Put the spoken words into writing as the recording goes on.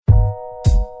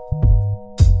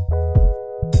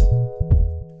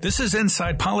This is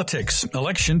Inside Politics,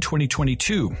 Election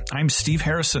 2022. I'm Steve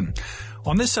Harrison.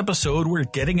 On this episode, we're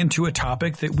getting into a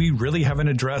topic that we really haven't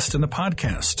addressed in the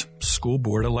podcast, school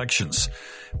board elections.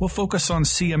 We'll focus on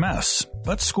CMS,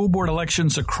 but school board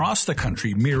elections across the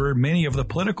country mirror many of the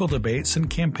political debates and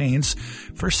campaigns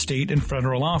for state and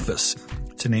federal office.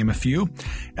 To name a few,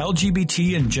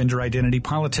 LGBT and gender identity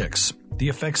politics, the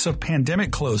effects of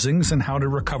pandemic closings and how to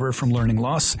recover from learning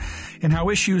loss, and how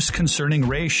issues concerning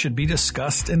race should be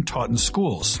discussed and taught in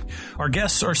schools. Our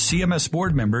guests are CMS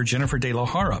board member Jennifer De La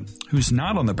Jara, who's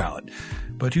not on the ballot,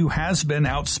 but who has been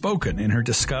outspoken in her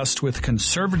disgust with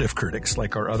conservative critics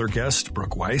like our other guest,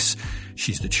 Brooke Weiss.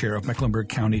 She's the chair of Mecklenburg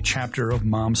County chapter of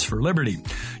Moms for Liberty.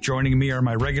 Joining me are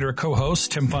my regular co-hosts,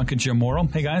 Tim Funk and Jim Morrill.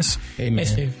 Hey, guys. Hey, man.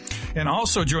 Hey, Steve. And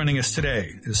also joining us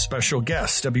today is special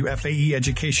guest, WFAE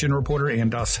education reporter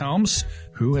Ann Doss Helms,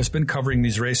 who has been covering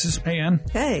these races. Hey, Ann.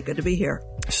 Hey, good to be here.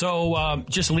 So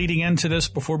just leading into this,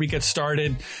 before we get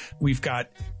started, we've got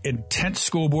intense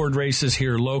school board races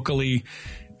here locally.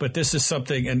 But this is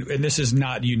something, and this is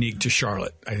not unique to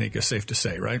Charlotte, I think is safe to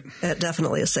say, right? It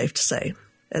definitely is safe to say.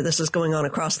 This is going on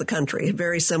across the country.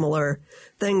 Very similar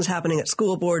things happening at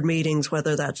school board meetings,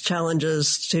 whether that's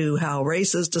challenges to how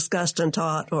race is discussed and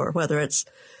taught, or whether it's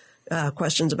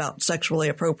questions about sexually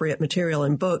appropriate material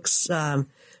in books.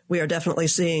 We are definitely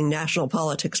seeing national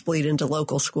politics bleed into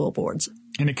local school boards.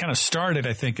 And it kind of started,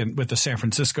 I think, with the San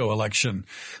Francisco election,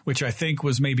 which I think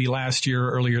was maybe last year,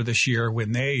 earlier this year,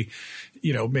 when they,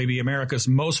 maybe America's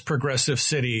most progressive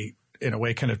city, in a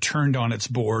way, kind of turned on its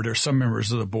board or some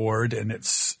members of the board. And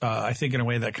it's, I think, in a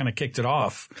way that kind of kicked it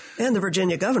off. And the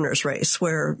Virginia governor's race,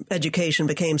 where education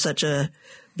became such a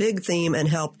big theme and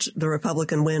helped the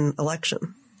Republican win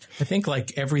election. I think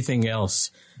like everything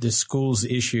else, the schools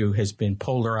issue has been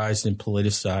polarized and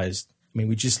politicized. I mean,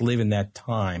 we just live in that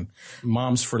time.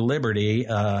 Moms for Liberty,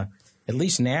 at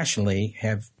least nationally,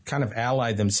 have kind of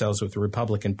allied themselves with the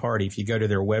Republican Party. If you go to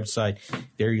their website,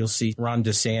 there you'll see Ron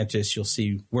DeSantis, you'll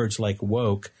see words like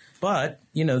woke. But,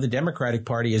 the Democratic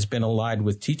Party has been allied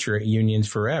with teacher unions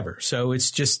forever. So it's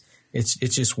just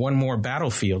one more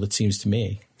battlefield, it seems to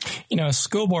me.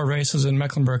 School board races in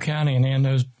Mecklenburg County, and Ann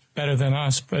knows better than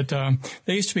us, but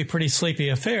they used to be pretty sleepy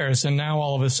affairs, and now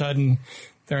all of a sudden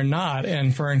they're not.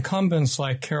 And for incumbents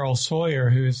like Carol Sawyer,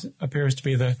 who appears to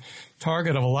be the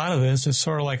target of a lot of this, it's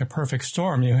sort of like a perfect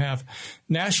storm. You have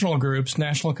national groups,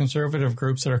 national conservative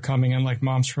groups that are coming in, like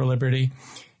Moms for Liberty,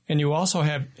 and you also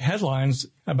have headlines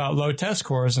about low test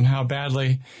scores and how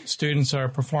badly students are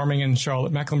performing in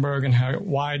Charlotte-Mecklenburg and how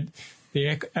wide the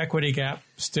equity gap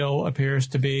still appears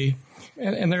to be.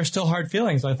 And there are still hard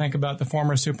feelings, I think, about the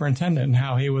former superintendent and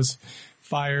how he was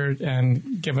fired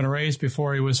and given a raise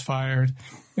before he was fired.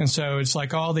 And so it's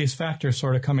like all these factors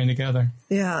sort of coming together.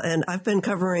 Yeah, and I've been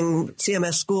covering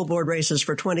CMS school board races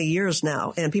for 20 years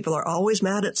now, and people are always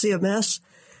mad at CMS,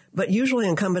 but usually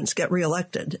incumbents get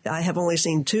reelected. I have only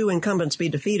seen 2 incumbents be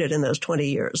defeated in those 20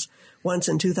 years, once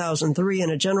in 2003 in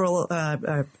a general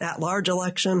at-large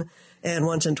election, and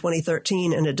once in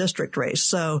 2013 in a district race.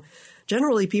 So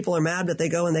generally, people are mad that they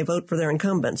go and they vote for their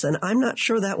incumbents, and I'm not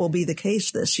sure that will be the case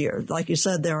this year. Like you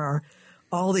said, there are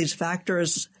all these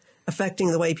factors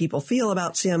affecting the way people feel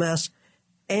about CMS,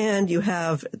 and you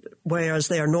have, whereas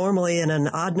they are normally in an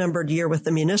odd-numbered year with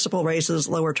the municipal races,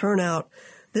 lower turnout,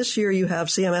 this year you have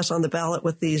CMS on the ballot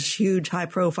with these huge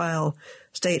high-profile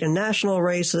state and national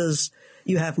races.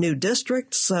 You have new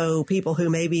districts, so people who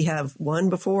maybe have won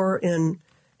before in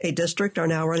a district are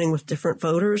now running with different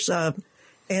voters.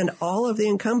 And all of the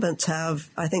incumbents have,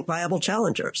 I think, viable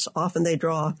challengers. Often they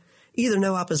draw either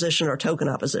no opposition or token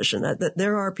opposition.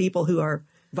 There are people who are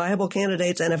viable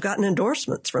candidates and have gotten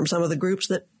endorsements from some of the groups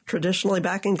that traditionally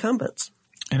back incumbents.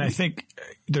 And I think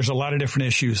there's a lot of different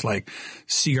issues like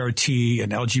CRT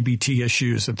and LGBT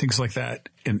issues and things like that.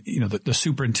 And, the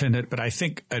superintendent. But I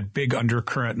think a big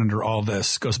undercurrent under all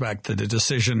this goes back to the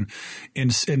decision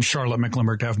in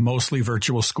Charlotte-Mecklenburg to have mostly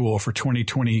virtual school for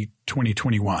 2020,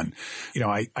 2021.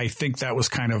 I think that was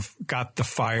kind of got the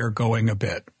fire going a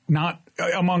bit. Not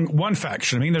among one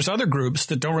faction. I mean, there's other groups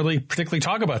that don't really particularly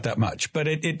talk about that much, but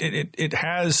it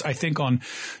has, I think, on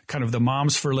kind of the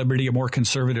Moms for Liberty, a more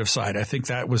conservative side. I think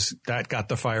that got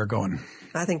the fire going.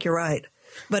 I think you're right.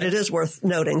 But it is worth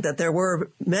noting that there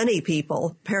were many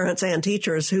people, parents and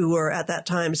teachers, who were at that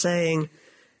time saying,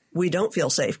 we don't feel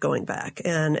safe going back.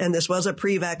 And this was a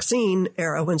pre-vaccine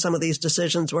era when some of these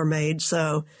decisions were made.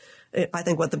 So I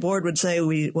think what the board would say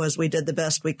was we did the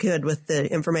best we could with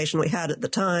the information we had at the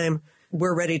time.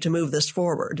 We're ready to move this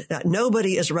forward.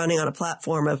 Nobody is running on a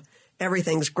platform of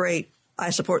everything's great.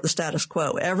 I support the status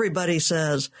quo. Everybody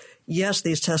says, yes,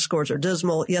 these test scores are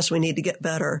dismal. Yes, we need to get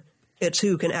better. It's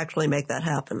who can actually make that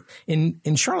happen.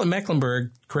 In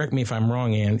Charlotte-Mecklenburg, correct me if I'm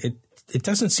wrong, Ann, it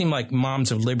doesn't seem like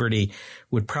Moms of Liberty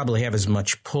would probably have as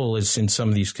much pull as in some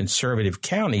of these conservative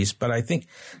counties, but I think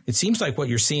it seems like what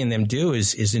you're seeing them do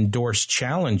is endorse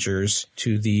challengers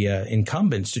to the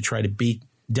incumbents to try to beat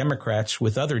Democrats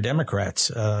with other Democrats.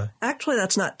 Actually,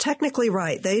 that's not technically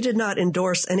right. They did not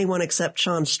endorse anyone except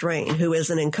Sean Strain, who is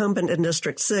an incumbent in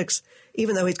District 6,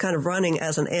 even though he's kind of running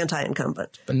as an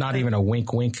anti-incumbent. But not even a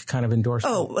wink-wink kind of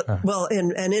endorsement? Well,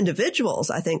 and individuals,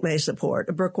 I think, may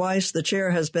support. Brooke Weiss, the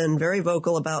chair, has been very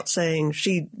vocal about saying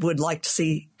she would like to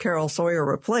see Carol Sawyer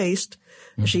replaced.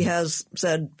 Mm-hmm. She has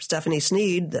said Stephanie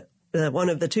Snead, one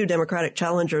of the two Democratic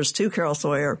challengers to Carol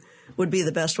Sawyer, would be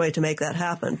the best way to make that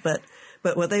happen. But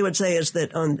what they would say is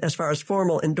that as far as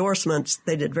formal endorsements,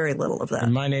 they did very little of that.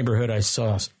 In my neighborhood, I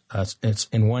saw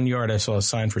in one yard, I saw a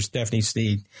sign for Stephanie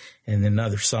Snead and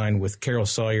another sign with Carol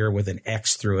Sawyer with an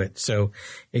X through it. So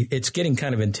it's getting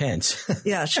kind of intense.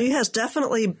 Yeah, she has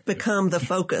definitely become the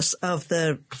focus of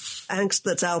the angst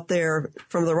that's out there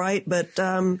from the right. But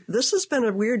this has been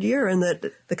a weird year in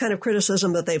that the kind of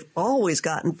criticism that they've always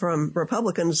gotten from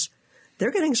Republicans,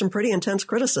 they're getting some pretty intense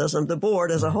criticism. The board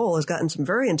as a whole has gotten some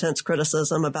very intense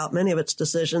criticism about many of its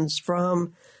decisions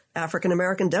from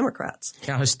African-American Democrats.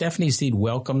 Now, has Stephanie Snead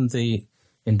welcomed the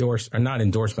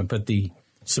but the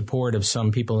support of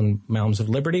some people in Moms of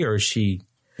Liberty, or is she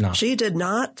not? She did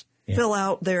not fill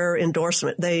out their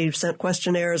endorsement. They sent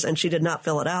questionnaires and she did not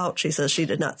fill it out. She says she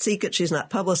did not seek it. She's not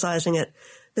publicizing it.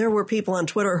 There were people on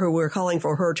Twitter who were calling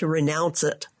for her to renounce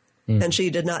it. And she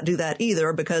did not do that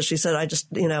either because she said,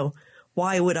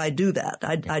 why would I do that?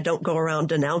 I don't go around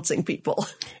denouncing people.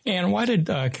 And why did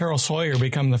Carol Sawyer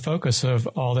become the focus of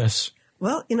all this?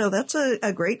 Well, that's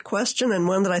a great question and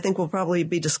one that I think we'll probably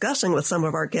be discussing with some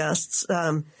of our guests.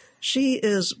 She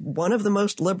is one of the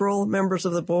most liberal members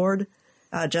of the board.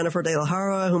 Jennifer De La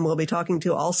Jara, whom we'll be talking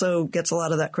to, also gets a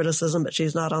lot of that criticism, but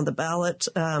she's not on the ballot.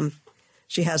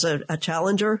 She has a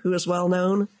challenger who is well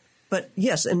known. But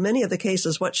yes, in many of the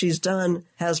cases, what she's done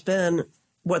has been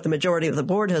what the majority of the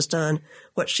board has done.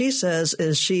 What she says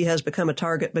is she has become a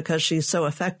target because she's so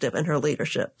effective in her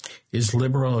leadership. Is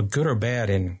liberal good or bad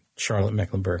in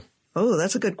Charlotte-Mecklenburg? Oh,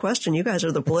 that's a good question. You guys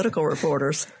are the political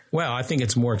reporters. Well, I think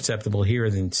it's more acceptable here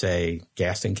than, say,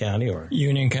 Gaston County or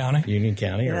Union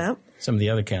County or some of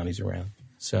the other counties around.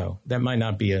 So that might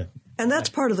not be And that's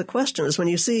part of the question is when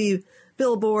you see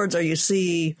billboards or you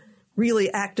see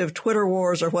really active Twitter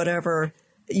wars or whatever,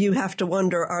 you have to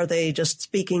wonder, are they just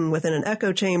speaking within an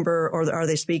echo chamber or are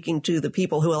they speaking to the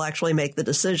people who will actually make the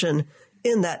decision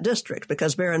in that district?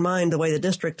 Because bear in mind, the way the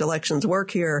district elections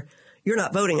work here, you're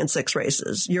not voting in 6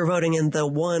 races. You're voting in the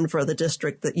one for the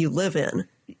district that you live in.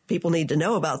 People need to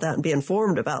know about that and be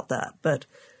informed about that. But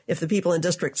if the people in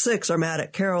District 6 are mad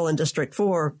at Carol in District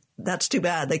 4, that's too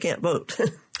bad. They can't vote.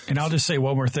 And I'll just say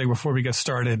one more thing before we get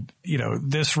started.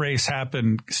 This race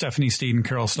happened, Stephanie Snead and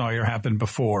Carol Sawyer happened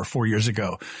before, 4 years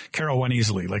ago. Carol won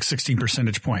easily, like 16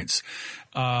 percentage points.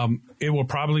 It will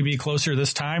probably be closer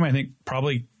this time. I think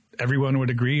probably everyone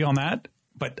would agree on that.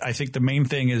 But I think the main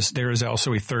thing is there is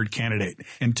also a third candidate.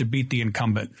 And to beat the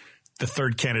incumbent, the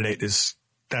third candidate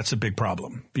that's a big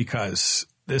problem because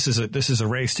this is a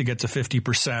race to get to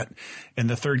 50%. And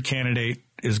the third candidate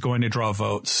is going to draw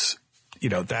votes.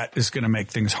 That is going to make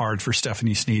things hard for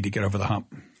Stephanie Snead to get over the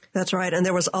hump. That's right. And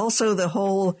there was also the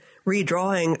whole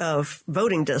redrawing of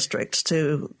voting districts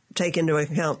to take into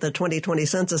account the 2020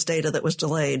 census data that was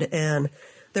delayed. And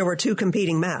there were 2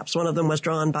 competing maps. One of them was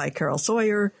drawn by Carol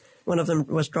Sawyer. One of them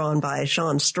was drawn by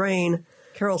Sean Strain.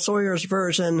 Carol Sawyer's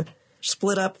version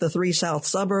split up the 3 South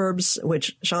suburbs,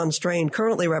 which Sean Strain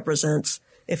currently represents.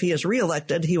 If he is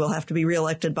reelected, he will have to be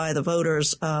reelected by the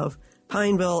voters of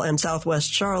Pineville and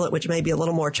Southwest Charlotte, which may be a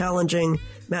little more challenging.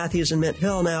 Matthews and Mint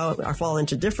Hill now fall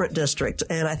into different districts,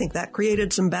 and I think that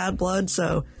created some bad blood.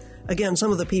 So, again,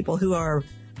 some of the people who are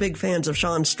big fans of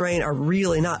Sean Strain are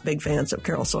really not big fans of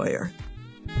Carol Sawyer.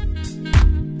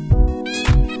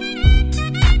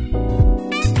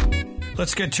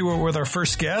 Let's get to it with our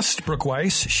first guest, Brooke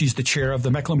Weiss. She's the chair of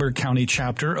the Mecklenburg County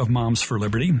chapter of Moms for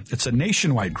Liberty. It's a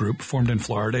nationwide group formed in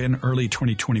Florida in early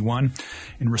 2021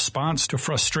 in response to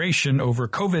frustration over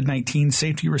COVID-19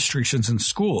 safety restrictions in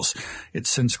schools. It's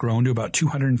since grown to about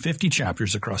 250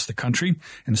 chapters across the country,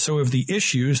 and so have the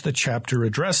issues the chapter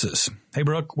addresses. Hey,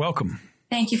 Brooke, welcome.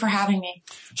 Thank you for having me.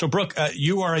 So, Brooke,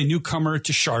 you are a newcomer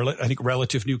to Charlotte, I think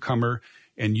relative newcomer.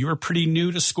 And you're pretty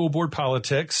new to school board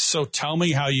politics. So tell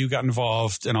me how you got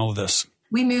involved in all of this.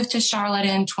 We moved to Charlotte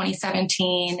in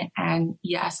 2017. And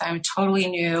yes, I'm totally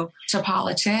new to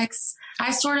politics.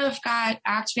 I sort of got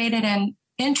activated and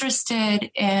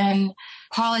interested in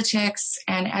politics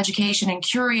and education and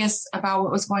curious about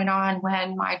what was going on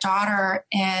when my daughter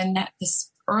in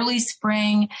this early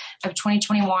spring of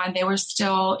 2021, they were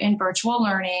still in virtual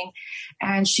learning.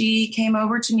 And she came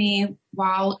over to me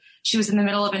while she was in the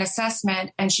middle of an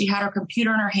assessment, and she had her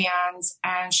computer in her hands,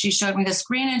 and she showed me the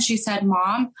screen and she said,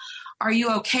 "Mom, are you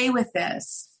okay with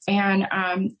this?" And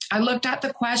I looked at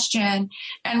the question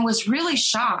and was really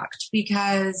shocked,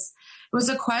 because it was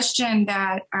a question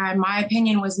that, in my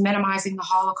opinion, was minimizing the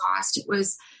Holocaust. It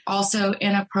was also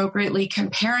inappropriately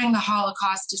comparing the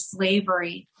Holocaust to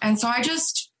slavery. And so I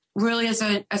just really, as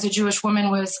a Jewish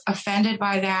woman, was offended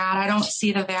by that. I don't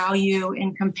see the value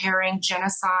in comparing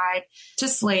genocide to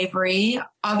slavery,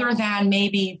 other than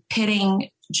maybe pitting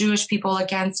Jewish people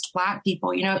against Black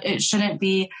people. You know, it shouldn't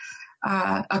be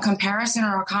a comparison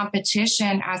or a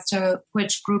competition as to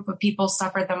which group of people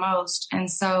suffered the most. And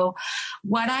so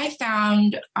what I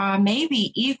found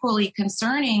maybe equally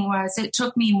concerning was it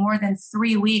took me more than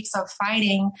 3 weeks of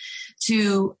fighting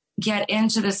to get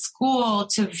into the school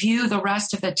to view the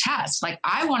rest of the test. Like,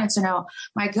 I wanted to know,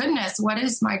 my goodness, what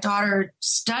is my daughter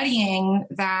studying?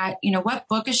 That, you know, what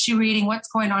book is she reading? What's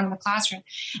going on in the classroom?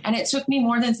 And it took me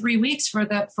more than 3 weeks for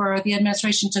the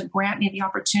administration to grant me the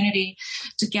opportunity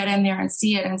to get in there and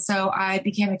see it. And so I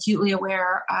became acutely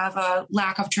aware of a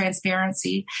lack of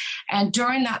transparency. And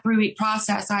during that 3-week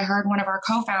process, I heard one of our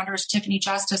co-founders, Tiffany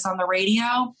Justice, on the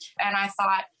radio. And I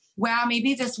thought, wow,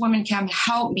 maybe this woman can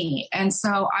help me. And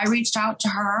so I reached out to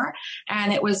her,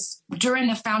 and it was during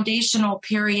the foundational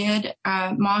period.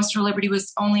 Moms for Liberty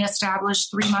was only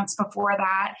established 3 months before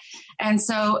that. And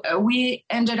so we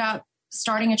ended up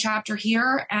starting a chapter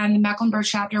here, and the Mecklenburg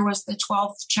chapter was the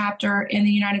 12th chapter in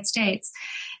the United States.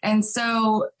 And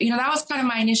so, you know, that was kind of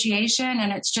my initiation,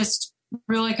 and it's just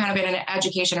really kind of been an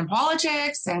education in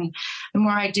politics. And the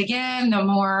more I dig in, the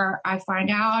more I find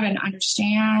out and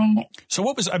understand. So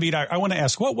what was, I want to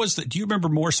ask, what was do you remember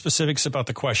more specifics about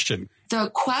the question? The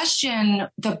question,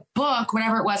 the book,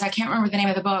 whatever it was, I can't remember the name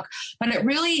of the book, but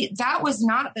that was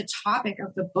not the topic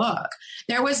of the book.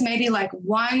 There was maybe like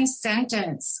one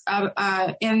sentence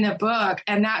in the book,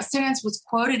 and that sentence was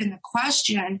quoted in the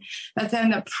question, but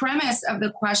then the premise of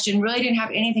the question really didn't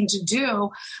have anything to do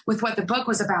with what the book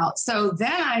was about. So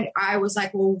then I was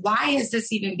like, well, why is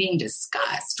this even being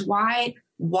discussed? Why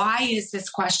is this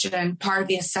question part of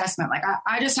the assessment? Like,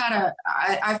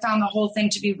 I found the whole thing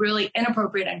to be really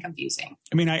inappropriate and confusing.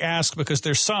 I mean, I ask because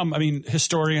there's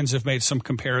historians have made some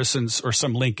comparisons or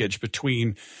some linkage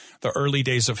between the early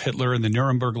days of Hitler and the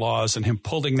Nuremberg laws and him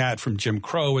pulling that from Jim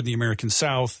Crow in the American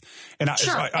South. And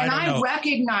I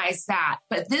recognize that.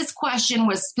 But this question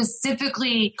was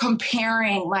specifically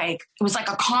comparing, like, it was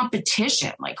like a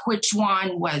competition, like which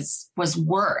one was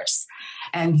worse.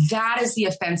 And that is the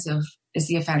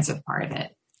offensive part of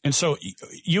it. And so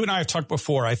you and I have talked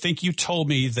before. I think you told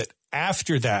me that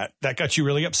after that got you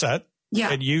really upset. Yeah.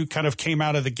 And you kind of came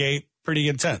out of the gate pretty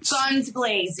intense. Guns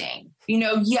blazing. You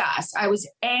know, yes, I was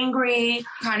angry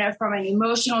kind of from an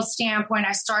emotional standpoint.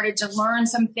 I started to learn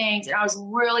some things, and I was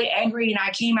really angry, and I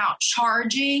came out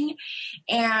charging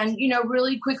and, you know,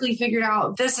 really quickly figured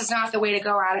out this is not the way to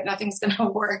go at it. Nothing's going to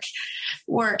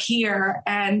work here.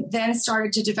 And then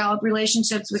started to develop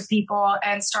relationships with people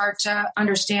and start to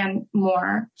understand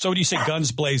more. So when you say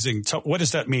guns blazing, what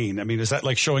does that mean? I mean, is that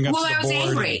like showing up to the board? Well, I was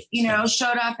angry,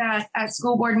 showed up at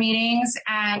school board meetings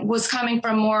and was coming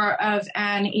from more of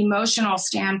an emotional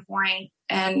standpoint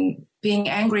and being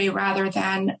angry rather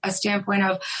than a standpoint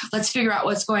of let's figure out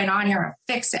what's going on here and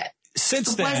fix it.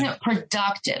 Since then, it wasn't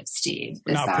productive, Steve.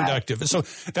 Productive. So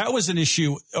that was an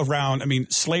issue around,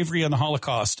 slavery and the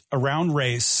Holocaust, around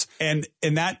race, and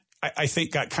that I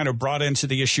think got kind of brought into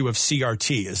the issue of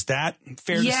CRT. Is that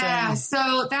fair to say? Yeah,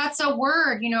 so that's a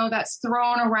word, that's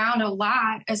thrown around a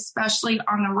lot, especially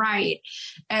on the right.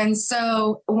 And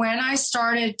so when I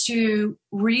started to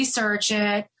research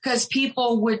it, because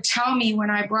people would tell me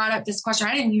when I brought up this question,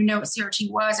 I didn't even know what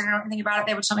CRT was. I didn't know anything about it.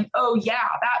 They would tell me, oh, yeah,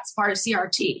 that's part of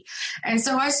CRT. And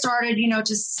so I started,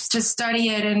 to study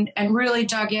it and really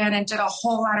dug in and did a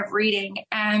whole lot of reading.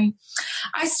 And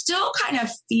I still kind of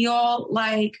feel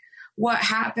like what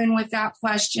happened with that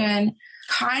question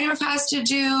kind of has to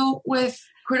do with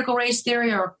critical race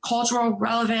theory or cultural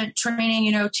relevant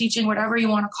training, teaching, whatever you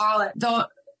want to call it. Though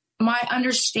my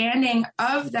understanding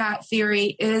of that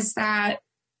theory is that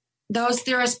those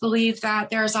theorists believe that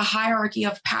there's a hierarchy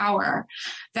of power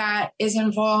that is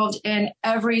involved in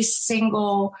every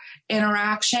single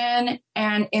interaction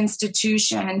and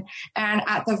institution. And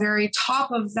at the very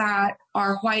top of that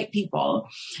are white people.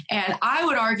 And I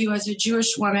would argue as a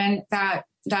Jewish woman that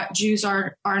Jews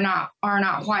are not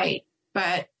white,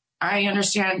 but I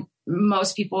understand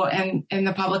most people in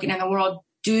the public and in the world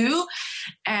do,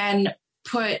 and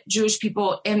put Jewish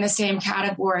people in the same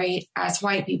category as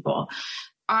white people.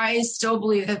 I still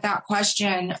believe that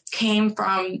question came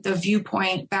from the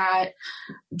viewpoint that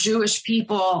Jewish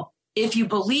people, if you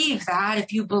believe that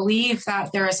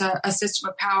there is a system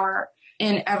of power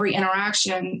in every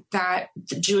interaction, that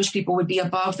the Jewish people would be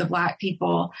above the Black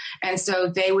people. And so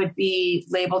they would be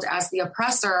labeled as the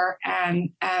oppressor, and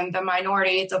the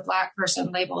minority, the Black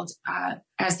person, labeled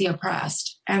as the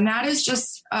oppressed. And that is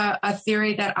just a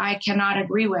theory that I cannot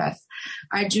agree with.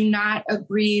 I do not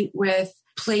agree with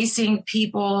placing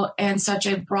people in such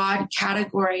a broad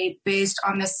category based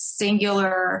on the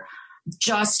singular,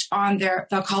 just on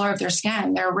the color of their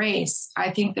skin, their race. I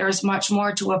think there's much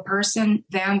more to a person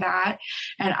than that.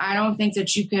 And I don't think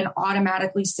that you can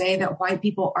automatically say that white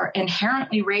people are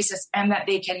inherently racist and that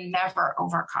they can never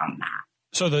overcome that.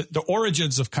 So the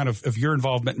origins of of your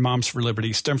involvement in Moms for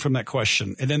Liberty stem from that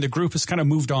question. And then the group has kind of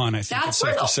moved on, I think that's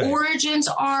where the origins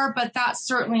are, but that's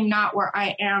certainly not where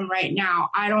I am right now.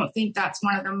 I don't think that's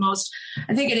one of the most,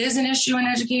 I think it is an issue in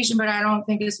education, but I don't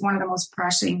think it's one of the most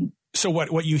pressing. So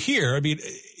what you hear,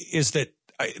 is that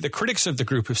the critics of the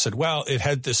group have said, well, it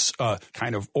had this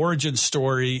kind of origin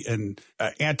story and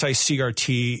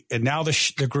anti-CRT, and now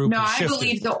the group has shifted. I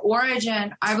believe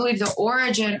the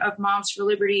origin of Moms for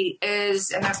Liberty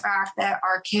is in the fact that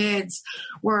our kids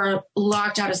were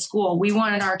locked out of school. We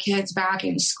wanted our kids back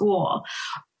in school.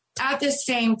 At the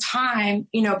same time,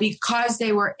 because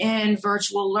they were in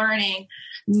virtual learning,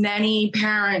 many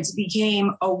parents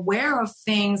became aware of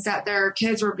things that their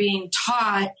kids were being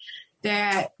taught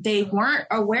that they weren't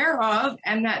aware of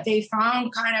and that they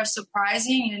found kind of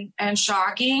surprising and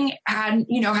shocking, had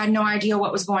no idea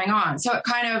what was going on. So it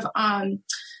kind of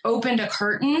opened a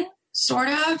curtain, sort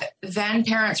of. Then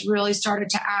parents really started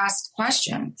to ask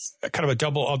questions.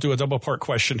 I'll do a double part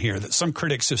question here, that some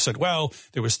critics have said, well,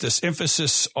 there was this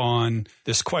emphasis on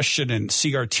this question and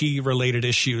CRT related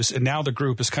issues, and now the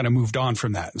group has kind of moved on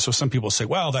from that. And so some people say,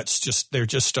 well, they're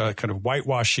just kind of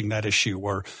whitewashing that issue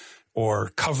or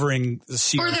covering the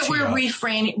CRT. Or that we're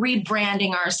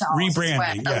rebranding ourselves.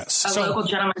 Yes. A local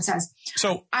gentleman says.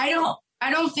 So I don't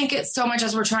think it's so much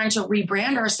as we're trying to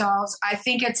rebrand ourselves. I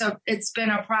think it's been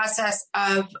a process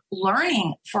of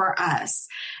learning for us.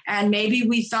 And maybe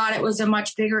we thought it was a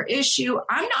much bigger issue.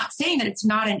 I'm not saying that it's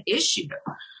not an issue.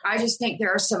 I just think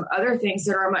there are some other things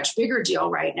that are a much bigger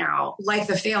deal right now, like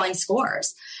the failing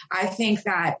scores. I think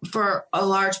that for a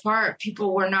large part,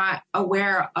 people were not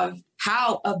aware of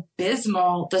how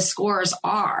abysmal the scores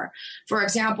are. For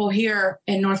example, here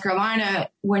in North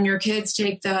Carolina, when your kids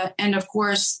take the end of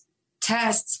course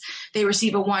tests, they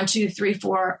receive a 1, 2, 3,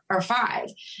 4, or 5.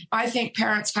 I think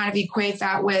parents kind of equate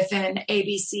that with an A,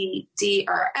 B, C, D,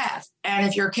 or F. And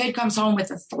if your kid comes home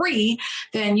with a 3,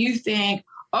 then you think,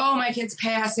 oh, my kid's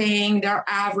passing, they're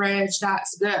average,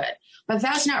 that's good. But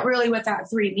that's not really what that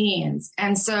 3 means.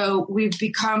 And so we've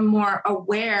become more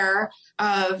aware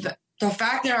of the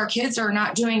fact that our kids are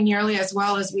not doing nearly as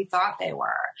well as we thought they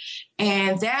were.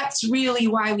 And that's really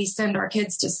why we send our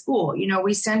kids to school.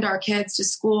 We send our kids to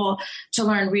school to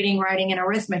learn reading, writing, and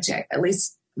arithmetic. At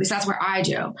least that's what I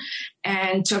do.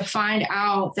 And to find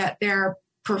out that their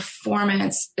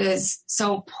performance is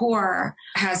so poor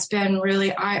has been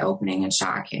really eye-opening and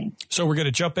shocking. So we're going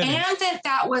to jump in. And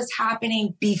that was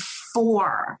happening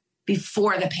before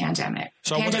the pandemic.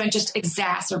 So the pandemic just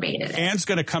exacerbated it. Anne's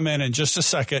going to come in just a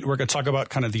second. We're going to talk about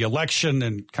kind of the election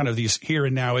and kind of these here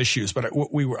and now issues. But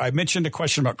I mentioned a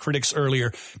question about critics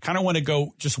earlier. Kind of want to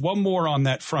go just one more on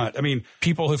that front. I mean,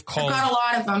 people have called... I've got a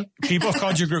lot of them. People have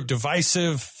called your group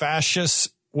divisive,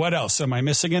 fascist. What else? Am I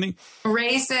missing any?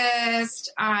 Racist,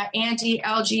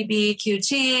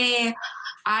 anti-LGBTQT.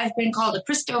 I've been called a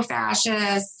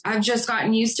Christo-fascist. I've just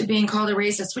gotten used to being called a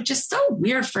racist, which is so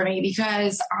weird for me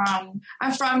because I'm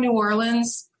from New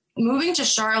Orleans. Moving to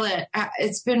Charlotte,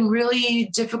 it's been really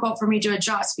difficult for me to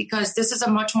adjust because this is a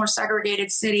much more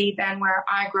segregated city than where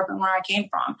I grew up and where I came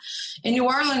from. In New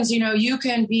Orleans, you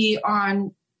can be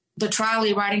on the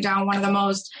trolley riding down one of the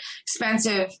most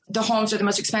expensive, the homes are the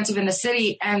most expensive in the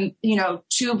city. And, 2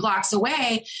 blocks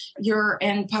away, you're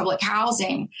in public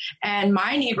housing. And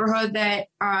my neighborhood that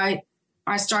I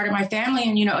started my family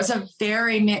in, it's a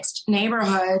very mixed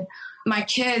neighborhood. My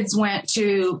kids went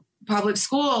to public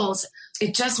schools.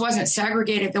 It just wasn't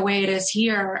segregated the way it is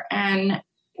here. And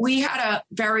we had a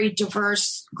very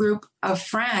diverse group of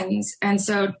friends. And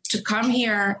so to come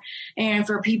here and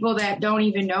for people that don't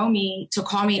even know me to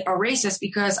call me a racist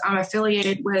because I'm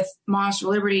affiliated with Moms for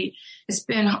Liberty, it's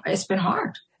been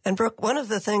hard. And Brooke, one of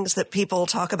the things that people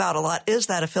talk about a lot is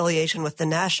that affiliation with the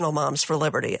National Moms for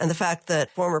Liberty and the fact that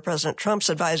former President Trump's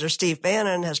advisor, Steve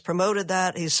Bannon, has promoted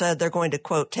that. He said they're going to,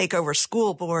 quote, take over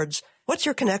school boards. What's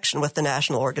your connection with the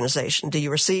national organization? Do you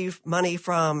receive money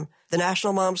from the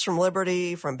National Moms from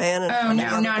Liberty, from Bannon? Oh,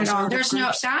 no, not at all. There's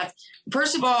no that.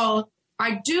 First of all,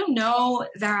 I do know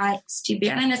that Steve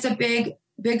Bannon is a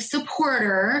big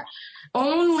supporter,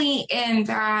 only in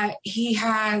that he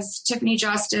has Tiffany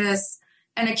Justice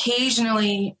and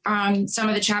occasionally some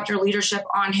of the chapter leadership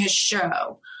on his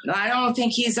show. I don't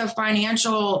think he's a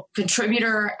financial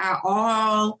contributor at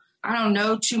all. I don't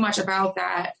know too much about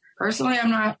that. Personally, I'm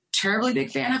not a terribly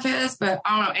big fan of his, but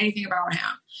I don't know anything about him.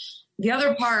 The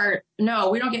other part, no,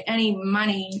 we don't get any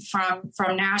money from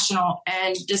national.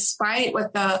 And despite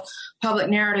what the public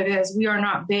narrative is, we are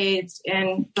not bathed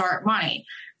in dark money.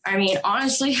 I mean,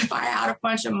 honestly, if I had a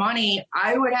bunch of money,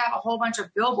 I would have a whole bunch of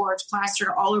billboards plastered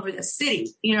all over the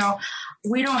city. You know,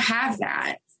 we don't have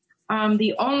that.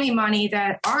 The only money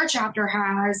that our chapter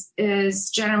has is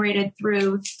generated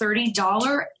through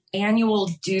 $30 annual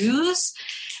dues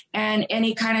and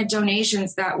any kind of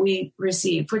donations that we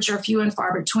receive, which are few and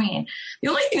far between. The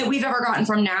only thing that we've ever gotten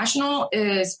from national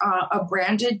is a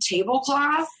branded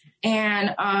tablecloth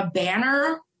and a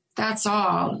banner. That's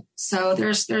all. So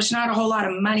there's not a whole lot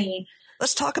of money.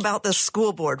 Let's talk about this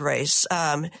school board race.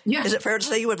 Is it fair to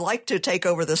say you would like to take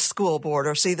over this school board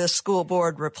or see this school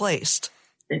board replaced?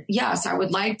 Yes, I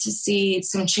would like to see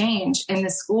some change in the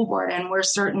school board, and we're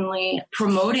certainly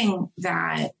promoting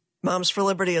that. Moms for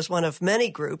Liberty is one of many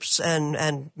groups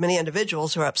and many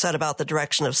individuals who are upset about the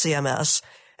direction of CMS.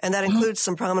 And that includes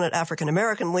some prominent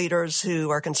African-American leaders who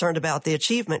are concerned about the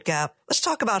achievement gap. Let's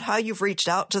talk about how you've reached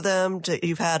out to them.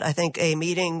 You've had, I think, a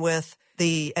meeting with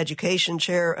the education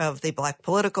chair of the Black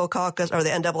Political Caucus, or the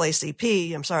NAACP.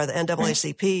 The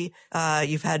NAACP.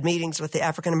 You've had meetings with the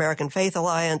African-American Faith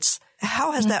Alliance.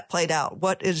 How has that played out?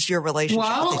 What is your relationship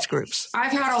with these groups?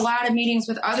 I've had a lot of meetings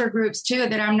with other groups, too,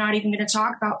 that I'm not even going to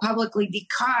talk about publicly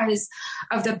because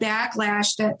of the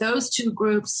backlash that those two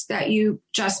groups that you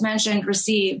just mentioned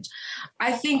received.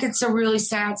 I think it's a really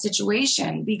sad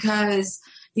situation because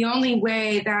the only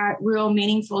way that real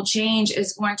meaningful change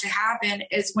is going to happen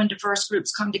is when diverse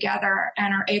groups come together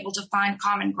and are able to find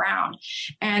common ground.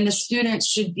 And the students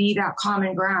should be that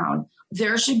common ground.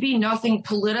 There should be nothing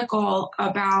political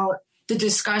about the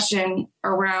discussion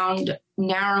around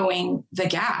narrowing the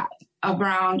gap,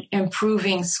 around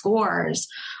improving scores,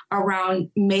 around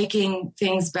making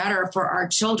things better for our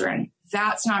children.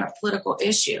 That's not a political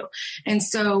issue. And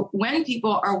so when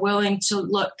people are willing to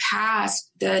look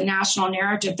past the national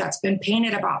narrative that's been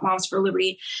painted about Moms for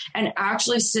Liberty and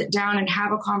actually sit down and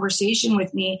have a conversation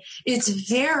with me, it's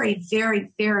very, very,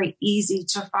 very easy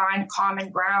to find common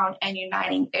ground and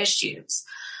uniting issues.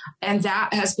 And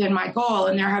that has been my goal.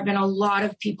 And there have been a lot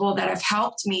of people that have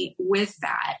helped me with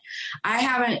that. I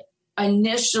haven't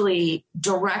initially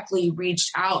directly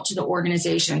reached out to the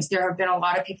organizations. There have been a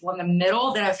lot of people in the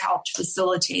middle that have helped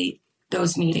facilitate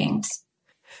those meetings.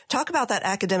 Talk about that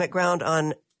academic ground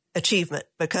on achievement,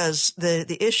 because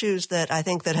the issues that I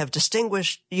think that have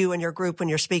distinguished you and your group when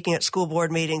you're speaking at school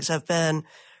board meetings have been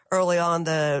early on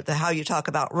the how you talk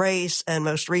about race, and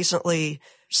most recently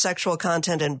sexual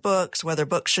content in books, whether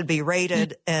books should be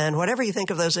rated, and whatever you think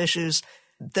of those issues,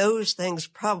 those things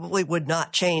probably would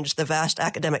not change the vast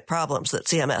academic problems that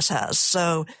CMS has.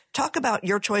 So talk about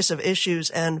your choice of issues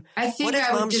and what is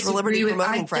Moms for Liberty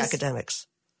promoting for academics?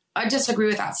 I disagree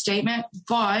with that statement,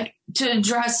 but to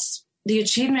address the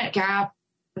achievement gap,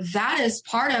 that is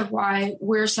part of why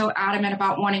we're so adamant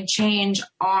about wanting change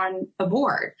on the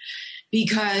board,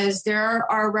 because there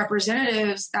are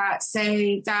representatives that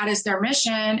say that is their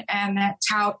mission and that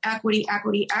tout equity,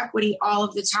 equity, equity all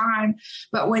of the time.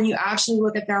 But when you actually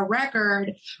look at their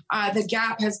record, the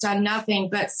gap has done nothing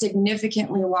but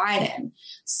significantly widen.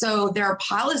 So their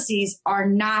policies are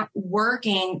not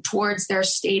working towards their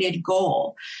stated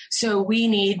goal. So we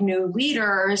need new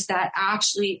leaders that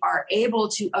actually are able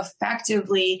to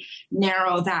effectively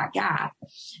narrow that gap.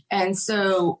 And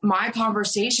so my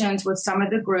conversations with some of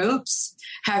the groups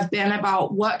have been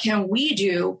about what can we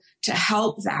do to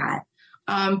help that.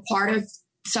 Part of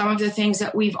some of the things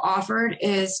that we've offered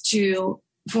is to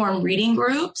form reading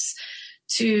groups,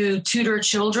 to tutor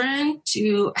children,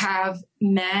 to have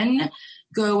men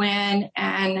go in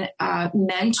and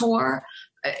mentor.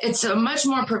 It's a much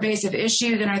more pervasive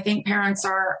issue than I think parents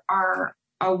are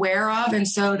aware of. And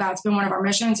so that's been one of our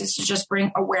missions, is to just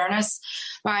bring awareness.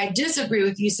 But I disagree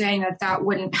with you saying that that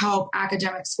wouldn't help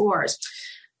academic scores.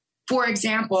 For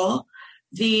example,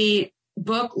 the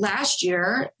book last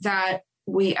year that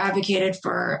we advocated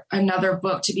for another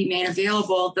book to be made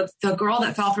available. The Girl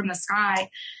That Fell from the Sky,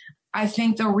 I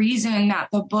think the reason that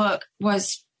the book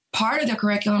was part of the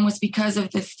curriculum was because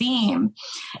of the theme.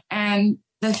 And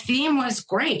the theme was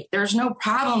great. There's no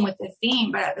problem with the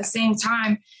theme, but at the same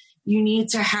time, you need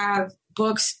to have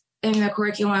books in the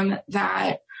curriculum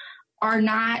that are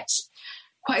not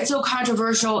quite so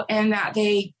controversial and that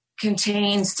they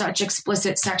contain such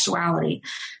explicit sexuality.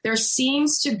 There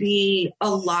seems to be a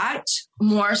lot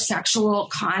more sexual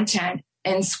content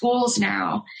in schools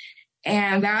now,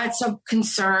 and that's a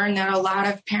concern that a lot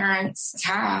of parents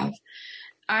have.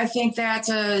 I think that's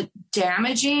a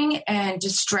damaging and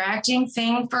distracting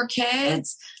thing for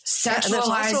kids. Sexualizing and there's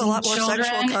also a lot more children.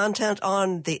 sexual content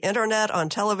on the internet, on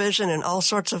television, and all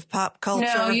sorts of pop culture.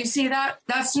 No, you see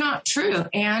that's not true.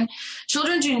 And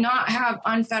children do not have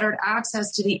unfettered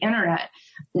access to the internet,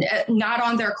 not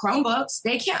on their Chromebooks.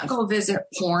 They can't go visit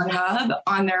Pornhub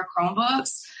on their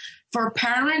Chromebooks. For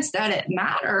parents that it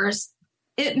matters.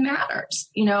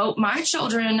 You know, my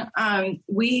children, I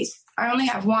only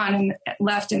have one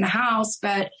left in the house,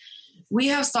 but we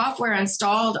have software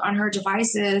installed on her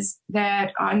devices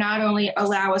that not only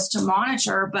allow us to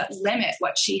monitor, but limit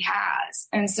what she has.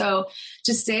 And so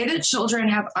to say that children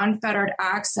have unfettered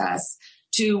access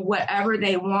to whatever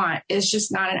they want is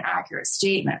just not an accurate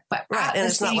statement. But right, and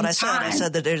it's not what I said. I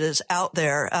said that it is out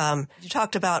there. You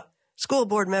talked about school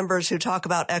board members who talk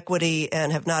about equity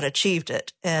and have not achieved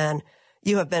it. And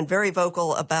you have been very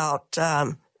vocal about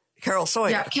Carol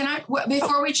Sawyer. Yeah,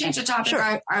 before we change the topic,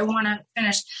 sure. I want to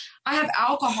finish. I have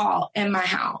alcohol in my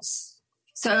house.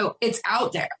 So it's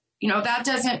out there. You know, that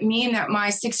doesn't mean that my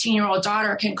 16-year-old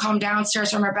daughter can come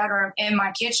downstairs from her bedroom in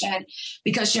my kitchen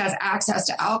because she has access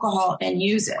to alcohol and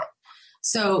use it.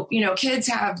 So, you know, kids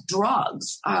have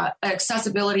drugs,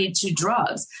 accessibility to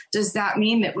drugs. Does that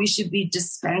mean that we should be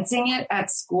dispensing it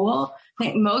at school? I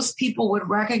think most people would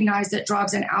recognize that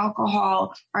drugs and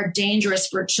alcohol are dangerous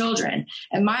for children.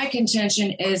 And my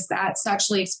contention is that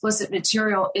sexually explicit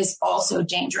material is also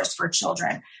dangerous for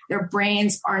children. Their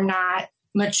brains are not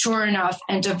mature enough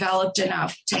and developed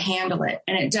enough to handle it.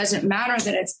 And it doesn't matter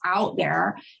that it's out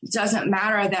there. It doesn't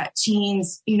matter that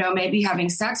teens, you know, may be having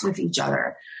sex with each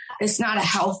other. It's not a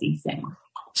healthy thing.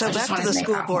 So back to the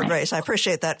school board race. I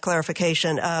appreciate that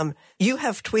clarification. You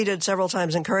have tweeted several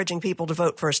times encouraging people to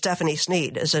vote for Stephanie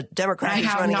Snead as a Democrat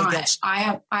who's running against.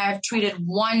 I have tweeted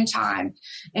one time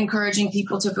encouraging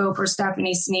people to vote for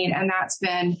Stephanie Snead, and that's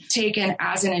been taken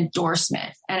as an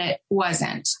endorsement, and it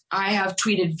wasn't. I have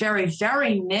tweeted very,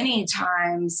 very many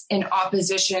times in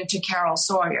opposition to Carol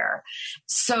Sawyer.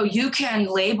 So you can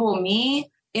label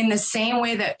me in the same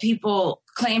way that people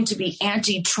claim to be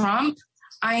anti-Trump.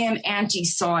 I am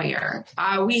anti-Sawyer.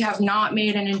 We have not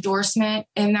made an endorsement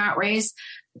in that race.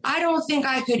 I don't think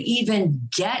I could even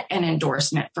get an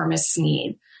endorsement for Ms.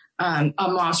 Snead, a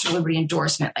Moms for Liberty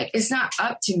endorsement. Like, it's not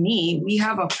up to me. We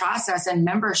have a process and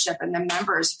membership, and the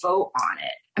members vote on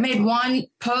it. I made one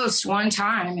post one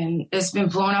time, and it's been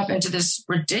blown up into this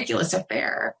ridiculous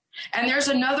affair. And there's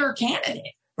another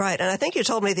candidate. Right. And I think you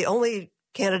told me the only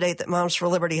candidate that Moms for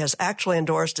Liberty has actually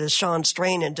endorsed is Sean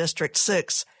Strain in District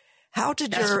 6. How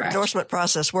did your endorsement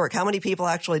process work? How many people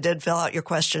actually did fill out your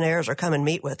questionnaires or come and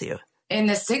meet with you? In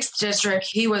the 6th district,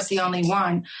 he was the only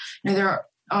one. You know, there are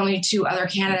only 2 other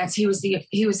candidates. He was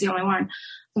the only one.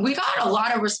 We got a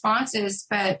lot of responses,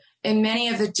 but in many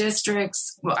of the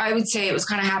districts, well, I would say it was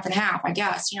kind of half and half, I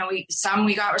guess. You know,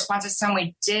 we got responses, some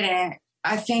we didn't.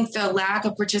 I think the lack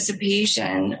of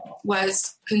participation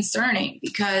was concerning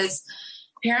because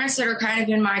parents that are kind of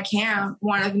in my camp,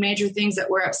 one of the major things that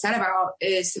we're upset about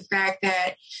is the fact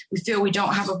that we feel we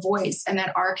don't have a voice and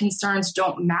that our concerns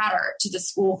don't matter to the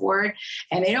school board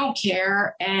and they don't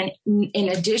care. And in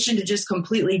addition to just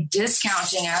completely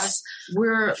discounting us,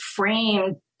 we're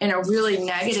framed in a really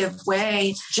negative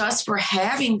way just for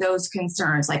having those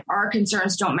concerns. Like, our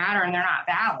concerns don't matter and they're not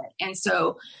valid.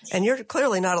 And you're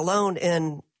clearly not alone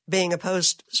in being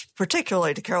opposed,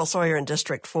 particularly to Carol Sawyer in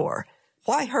District 4.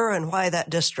 Why her and why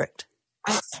that district?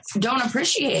 I don't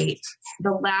appreciate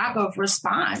the lack of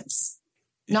response,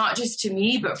 not just to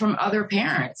me, but from other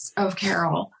parents of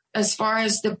Carol. As far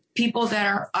as the people that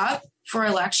are up for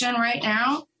election right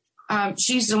now,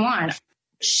 she's the one.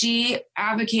 She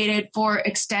advocated for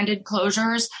extended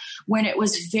closures when it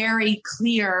was very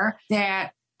clear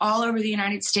that all over the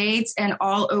United States and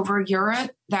all over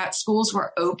Europe that schools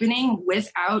were opening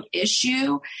without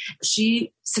issue.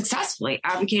 She successfully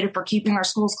advocated for keeping our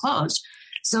schools closed.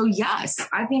 So, yes,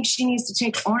 I think she needs to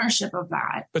take ownership of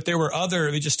that. But there were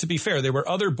just to be fair, there were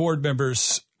other board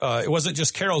members. It wasn't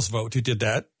just Carol's vote who did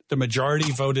that. The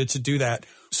majority voted to do that.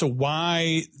 So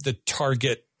why the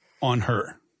target on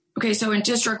her? Okay, so in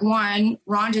District 1,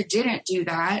 Rhonda didn't do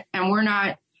that, and we're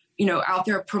not, out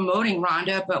there promoting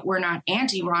Rhonda, but we're not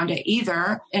anti-Rhonda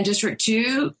either. In District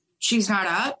 2, she's not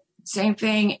up. Same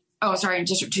thing. Oh, sorry, in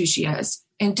District 2, she is.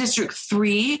 In District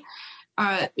 3,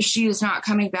 she is not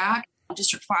coming back. In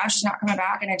District 5, she's not coming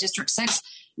back. And in District 6,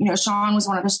 Sean was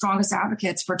one of the strongest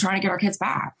advocates for trying to get our kids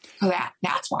back. So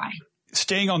that's why.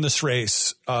 Staying on this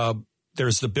race,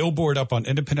 there's the billboard up on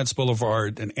Independence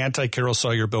Boulevard, an anti-Carol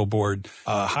Sawyer billboard,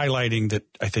 highlighting that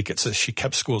I think it says she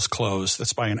kept schools closed.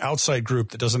 That's by an outside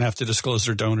group that doesn't have to disclose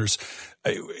their donors.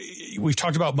 We've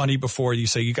talked about money before. You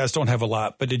say you guys don't have a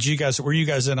lot, but were you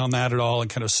guys in on that at all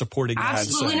and kind of supporting that?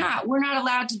 Absolutely not. We're not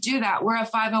allowed to do that. We're a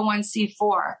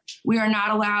 501c4. We are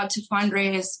not allowed to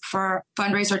fundraise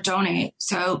or donate.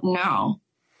 So no,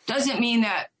 doesn't mean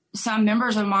that some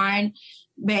members of mine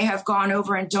may have gone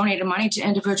over and donated money to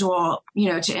individual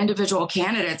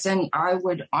candidates. And I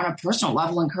would, on a personal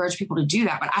level, encourage people to do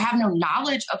that. But I have no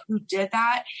knowledge of who did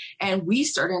that. And we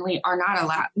certainly are not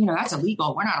allowed, that's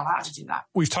illegal. We're not allowed to do that.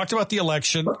 We've talked about the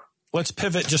election. Let's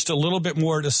pivot just a little bit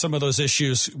more to some of those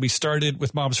issues. We started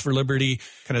with Moms for Liberty,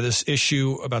 kind of this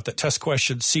issue about the test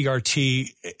question,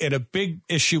 CRT. And a big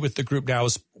issue with the group now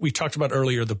is we talked about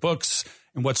earlier, the books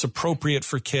and what's appropriate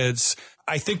for kids.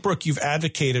 I think, Brooke, you've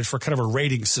advocated for kind of a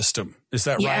rating system. Is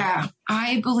that right? Yeah,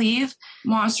 I believe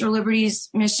Moms for Liberty's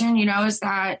mission, is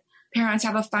that parents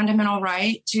have a fundamental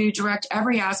right to direct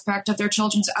every aspect of their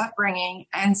children's upbringing.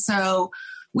 And so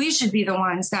we should be the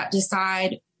ones that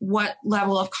decide what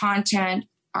level of content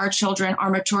our children are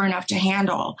mature enough to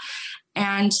handle,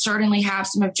 and certainly have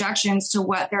some objections to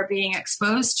what they're being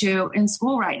exposed to in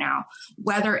school right now,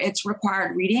 whether it's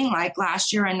required reading like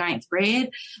last year in 9th grade,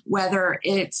 whether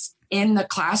it's in the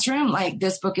classroom, like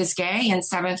This Book is Gay in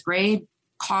 7th grade,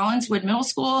 Collinswood Middle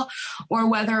School, or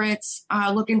whether it's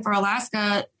Looking for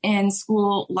Alaska in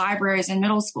school libraries and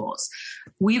middle schools.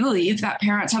 We believe that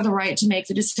parents have the right to make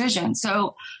the decision.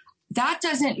 So that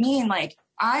doesn't mean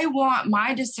I want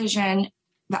my decision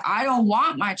that I don't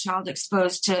want my child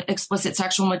exposed to explicit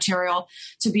sexual material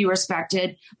to be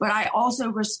respected, but I also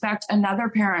respect another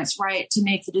parent's right to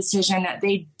make the decision that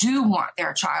they do want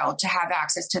their child to have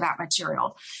access to that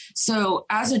material. So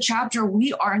as a chapter,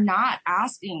 we are not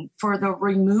asking for the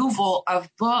removal of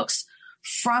books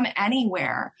from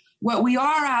anywhere. What we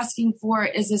are asking for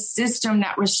is a system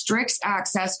that restricts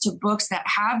access to books that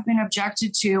have been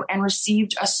objected to and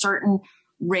received a certain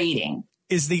rating.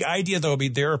 Is the idea, though,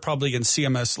 there are probably in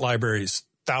CMS libraries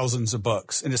thousands of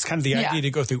books, and it's kind of the idea to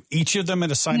go through each of them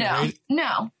and assign a rating?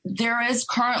 No, there is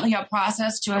currently a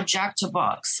process to object to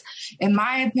books. In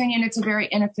my opinion, it's a very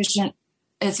inefficient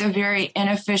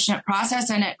process,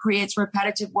 and it creates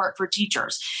repetitive work for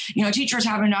teachers. Teachers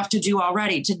have enough to do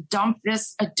already. To dump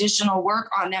this additional work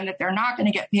on them that they're not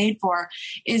going to get paid for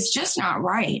is just not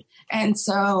right. And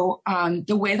so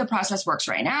the way the process works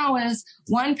right now is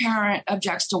one parent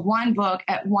objects to one book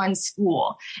at one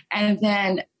school, and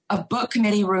then a book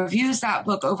committee reviews that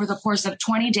book over the course of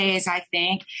 20 days, I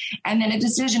think, and then a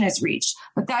decision is reached.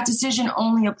 But that decision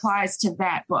only applies to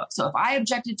that book. So if I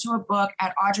objected to a book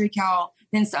at Audrey Kell,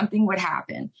 then something would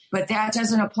happen. But that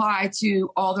doesn't apply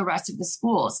to all the rest of the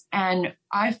schools. And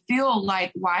I feel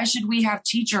like, why should we have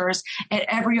teachers at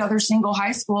every other single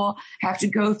high school have to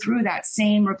go through that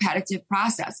same repetitive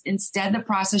process? Instead, the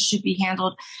process should be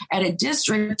handled at a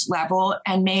district level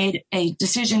and a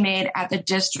decision made at the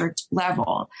district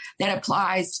level that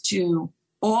applies to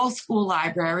all school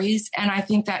libraries. And I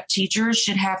think that teachers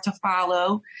should have to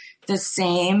follow the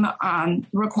same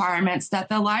requirements that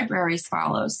the libraries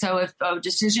follow. So if a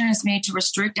decision is made to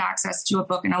restrict access to a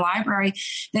book in a library,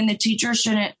 then the teacher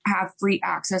shouldn't have free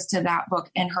access to that book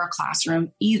in her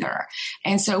classroom either.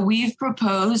 And so we've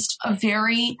proposed a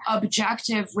very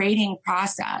objective rating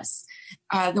process.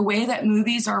 The way that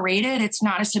movies are rated, it's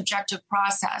not a subjective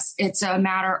process. It's a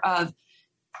matter of,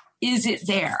 is it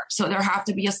there? So there have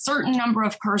to be a certain number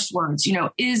of curse words.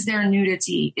 Is there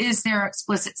nudity? Is there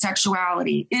explicit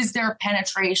sexuality? Is there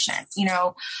penetration?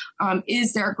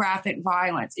 Is there graphic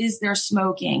violence? Is there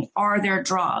smoking? Are there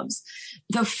drugs?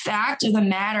 The fact of the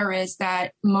matter is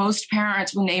that most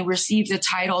parents, when they receive the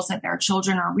titles that their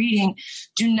children are reading,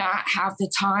 do not have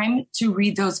the time to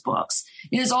read those books.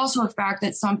 It is also a fact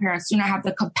that some parents do not have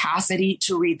the capacity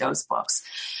to read those books,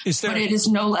 but it is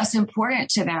no less important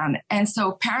to them. And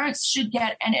so parents should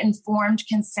get an informed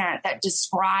consent that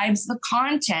describes the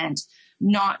content,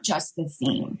 not just the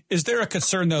theme. Is there a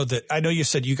concern, though, that I know you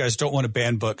said you guys don't want to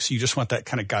ban books, you just want that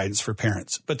kind of guidance for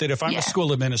parents, but that if I'm a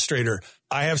school administrator,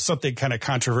 I have something kind of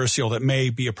controversial that may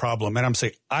be a problem, and I'm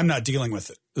saying, I'm not dealing with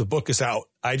it. The book is out.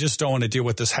 I just don't want to deal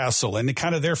with this hassle. And it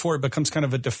kind of, therefore, it becomes kind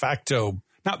of a de facto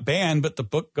not banned, but the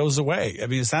book goes away. I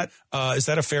mean, is that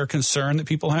a fair concern that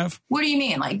people have? What do you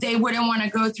mean? Like they wouldn't want to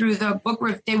go through the book,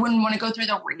 they wouldn't want to go through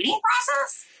the reading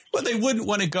process? Well, they wouldn't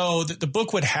want to go, that the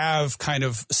book would have kind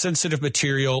of sensitive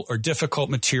material or difficult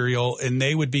material, and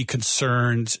they would be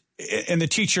concerned. And the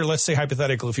teacher, let's say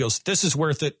hypothetically, feels this is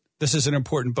worth it. This is an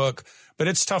important book, but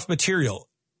it's tough material.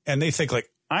 And they think like,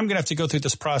 I'm going to have to go through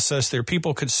this process. There are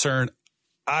people concerned.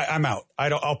 I'm out.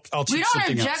 I'll teach something else.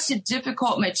 We don't object to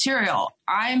difficult material.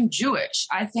 I'm Jewish.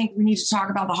 I think we need to talk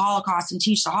about the Holocaust and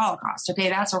teach the Holocaust. Okay,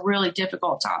 that's a really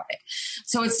difficult topic.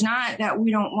 So it's not that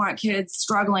we don't want kids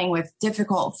struggling with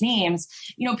difficult themes.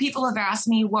 You know, people have asked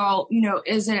me, well, you know,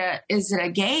 is it a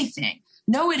gay thing?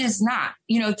 No, it is not.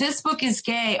 You know, this book is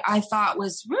gay. I thought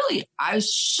I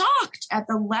was shocked at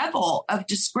the level of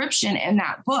description in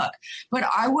that book. But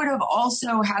I would have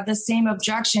also had the same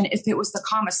objection if it was the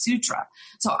Kama Sutra.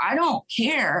 So I don't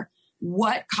care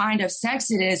what kind of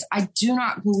sex it is. I do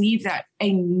not believe that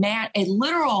a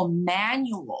literal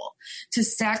manual to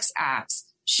sex acts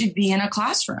should be in a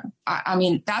classroom. I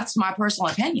mean, that's my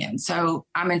personal opinion. So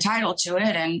I'm entitled to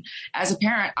it. And as a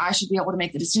parent, I should be able to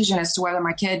make the decision as to whether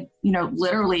my kid, you know,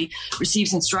 literally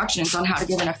receives instructions on how to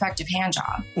give an effective hand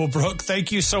job. Well, Brooke,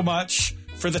 thank you so much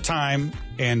for the time.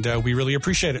 And we really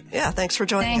appreciate it. Yeah, thanks for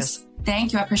joining us.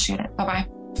 Thank you. I appreciate it. Bye-bye.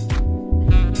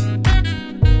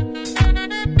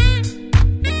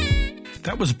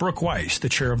 That was Brooke Weiss, the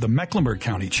chair of the Mecklenburg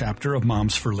County chapter of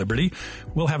Moms for Liberty.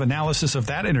 We'll have analysis of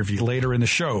that interview later in the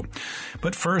show.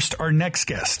 But first, our next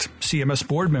guest, CMS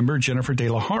board member Jennifer De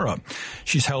La Jara.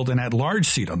 She's held an at-large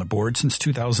seat on the board since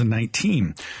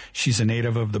 2019. She's a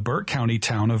native of the Burke County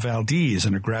town of Valdez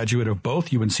and a graduate of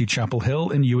both UNC Chapel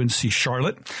Hill and UNC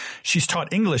Charlotte. She's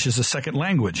taught English as a second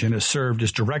language and has served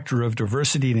as Director of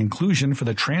Diversity and Inclusion for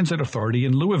the Transit Authority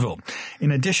in Louisville.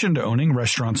 In addition to owning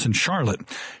restaurants in Charlotte,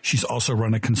 she's also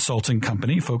run a consulting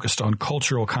company focused on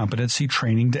cultural competency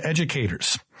training to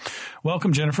educators.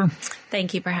 Welcome, Jennifer.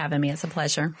 Thank you for having me. It's a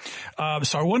pleasure.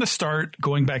 So I want to start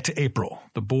going back to April.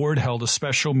 The board held a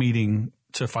special meeting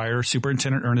to fire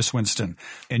Superintendent Ernest Winston,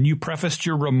 and you prefaced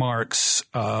your remarks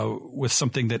with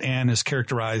something that Anne has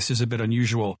characterized as a bit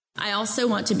unusual. I also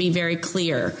want to be very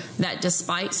clear that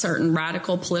despite certain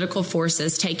radical political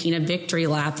forces taking a victory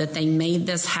lap that they made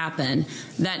this happen,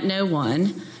 that no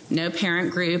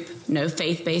parent group, no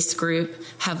faith-based group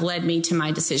have led me to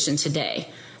my decision today.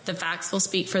 The facts will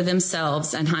speak for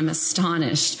themselves, and I'm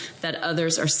astonished that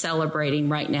others are celebrating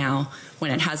right now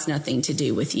when it has nothing to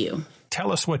do with you.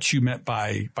 Tell us what you meant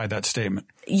by that statement.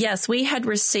 Yes, we had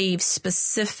received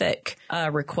specific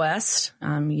requests,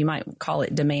 you might call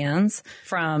it demands,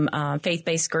 from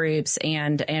faith-based groups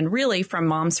and really from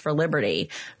Moms for Liberty.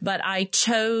 But I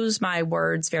chose my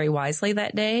words very wisely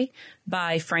that day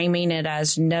by framing it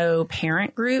as no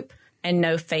parent group and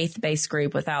no faith-based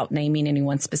group without naming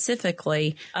anyone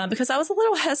specifically, because I was a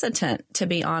little hesitant, to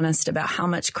be honest, about how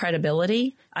much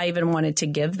credibility I even wanted to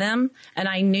give them. And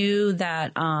I knew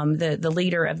that the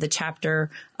leader of the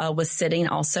chapter was sitting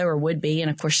also, or would be,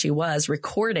 and of course she was,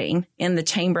 recording in the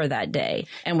chamber that day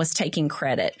and was taking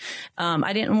credit.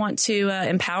 I didn't want to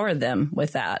empower them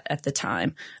with that at the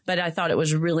time, but I thought it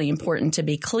was really important to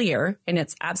be clear, and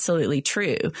it's absolutely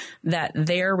true, that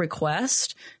their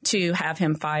request to have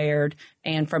him fired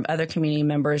and from other community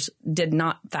members did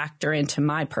not factor into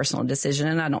my personal decision,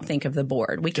 and I don't think of the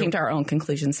board. We came to our own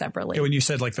conclusions separately. When you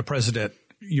said like the president,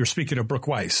 you're speaking of Brooke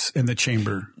Weiss in the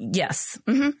chamber. Yes.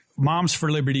 Mm-hmm. Moms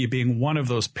for Liberty being one of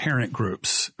those parent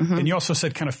groups. Mm-hmm. And you also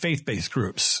said kind of faith-based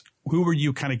groups. Who were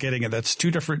you kind of getting at? That's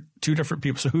two different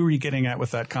people. So who were you getting at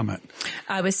with that comment?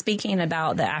 I was speaking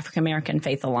about the African American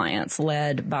Faith Alliance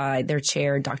led by their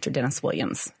chair, Dr. Dennis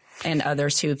Williams, and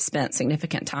others who've spent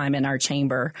significant time in our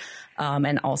chamber,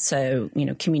 and also,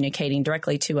 communicating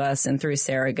directly to us and through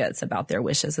surrogates about their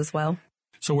wishes as well.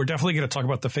 So we're definitely going to talk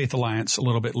about the Faith Alliance a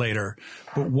little bit later,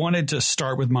 but wanted to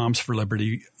start with Moms for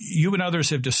Liberty. You and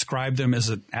others have described them as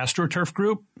an AstroTurf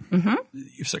group. Mm-hmm.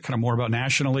 You've said kind of more about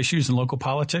national issues and local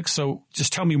politics. So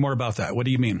just tell me more about that. What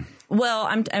do you mean? Well,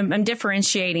 I'm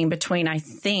differentiating between, I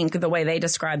think, the way they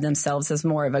describe themselves as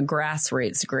more of a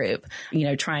grassroots group,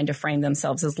 trying to frame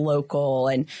themselves as local.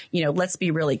 And, let's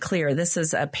be really clear. This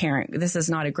is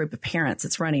not a group of parents.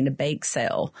 It's running a bake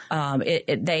sale.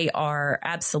 They are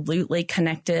absolutely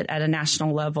connected at a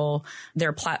national level.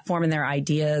 Their platform and their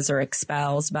ideas are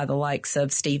espoused by the likes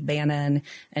of Steve Bannon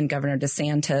and Governor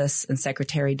DeSantis and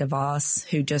Secretary DeVos,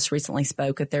 who just recently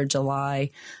spoke at their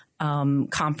July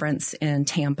conference in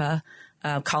Tampa.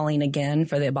 calling again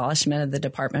for the abolishment of the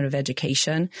Department of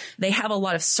Education. They have a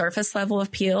lot of surface level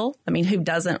appeal. I mean, who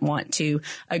doesn't want to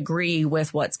agree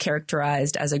with what's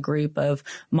characterized as a group of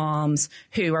moms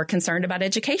who are concerned about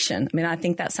education? I mean, I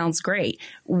think that sounds great.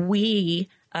 We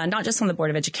not just on the Board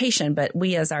of Education, but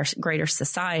we as our greater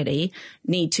society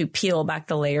need to peel back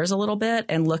the layers a little bit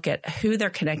and look at who they're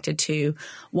connected to,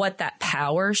 what that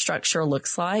power structure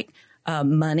looks like,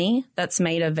 money that's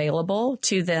made available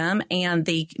to them, and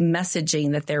the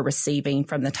messaging that they're receiving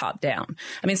from the top down.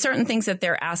 I mean, certain things that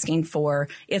they're asking for,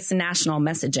 it's national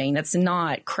messaging. It's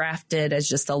not crafted as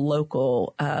just a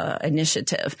local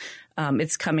initiative.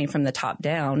 It's coming from the top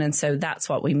down. And so that's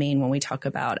what we mean when we talk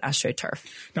about AstroTurf.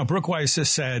 Now, Brooke Weiss has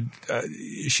said,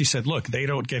 she said, look, they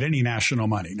don't get any national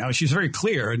money. Now, she's very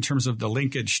clear in terms of the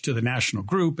linkage to the national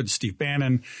group and Steve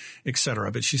Bannon, et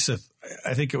cetera. But she said,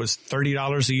 I think it was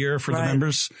 $30 a year for the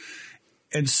members.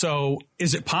 And so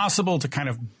is it possible to kind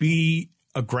of be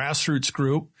a grassroots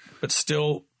group, but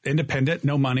still independent,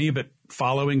 no money, but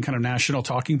following kind of national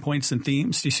talking points and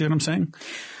themes? Do you see what I'm saying?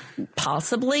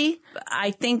 Possibly.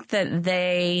 I think that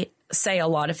they say a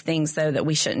lot of things, though, that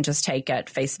we shouldn't just take at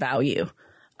face value.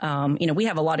 We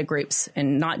have a lot of groups,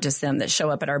 and not just them, that show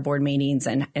up at our board meetings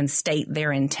and state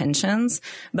their intentions,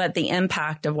 but the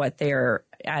impact of what they're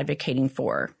advocating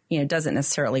for, doesn't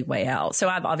necessarily weigh out. So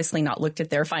I've obviously not looked at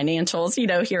their financials,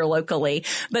 here locally,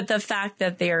 but the fact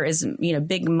that there is,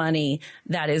 big money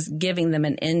that is giving them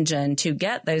an engine to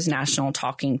get those national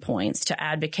talking points, to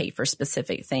advocate for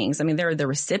specific things. I mean, they're the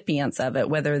recipients of it,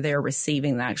 whether they're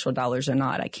receiving the actual dollars or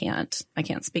not. I can't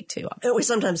speak to. And we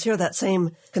sometimes hear that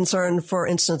same concern, for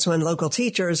instance, when local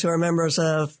teachers who are members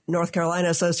of North Carolina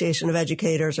Association of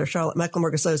Educators or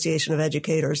Charlotte-Mecklenburg Association of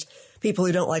Educators, people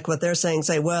who don't like what they're saying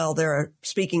say, well, they're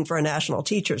speaking for a national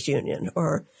teachers union.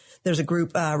 Or there's a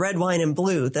group, Red, Wine, and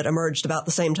Blue, that emerged about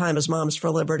the same time as Moms for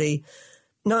Liberty.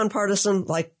 Nonpartisan,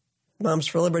 like Moms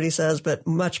for Liberty says, but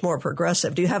much more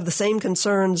progressive. Do you have the same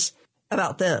concerns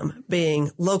about them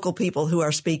being local people who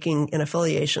are speaking in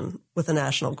affiliation with a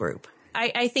national group?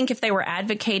 I think if they were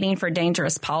advocating for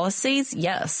dangerous policies,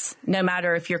 yes, no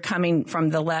matter if you're coming from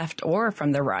the left or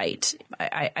from the right,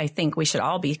 I think we should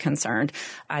all be concerned.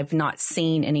 I've not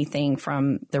seen anything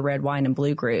from the Red, Wine, and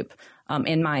Blue group,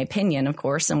 in my opinion, of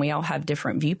course, and we all have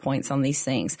different viewpoints on these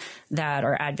things, that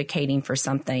are advocating for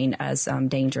something as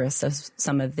dangerous as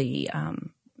some of the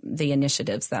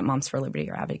initiatives that Moms for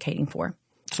Liberty are advocating for.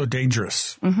 So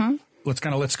dangerous. Mm-hmm.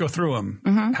 Let's go through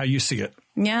them, how you see it.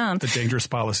 Yeah. The dangerous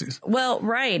policies. Well,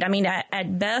 right. I mean,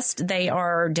 at best, they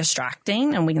are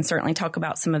distracting, and we can certainly talk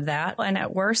about some of that. And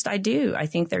at worst, I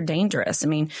think they're dangerous. I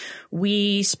mean,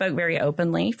 we spoke very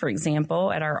openly, for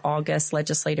example, at our August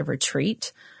legislative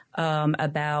retreat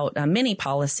about many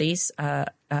policies,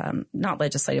 not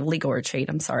legislative, legal retreat,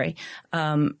 I'm sorry.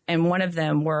 And one of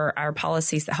them were our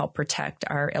policies that help protect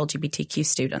our LGBTQ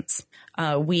students.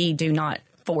 We do not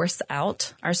force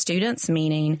out our students,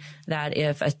 meaning that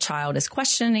if a child is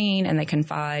questioning and they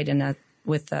confide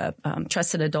with a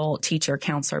trusted adult, teacher,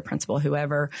 counselor, principal,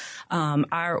 whoever,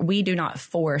 we do not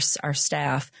force our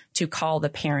staff to call the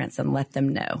parents and let them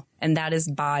know. And that is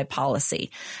by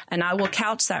policy. And I will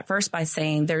couch that first by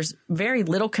saying there's very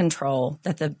little control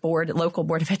that the local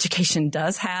board of education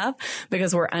does have,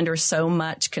 because we're under so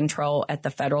much control at the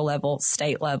federal level,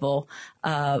 state level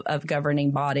of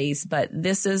governing bodies. But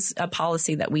this is a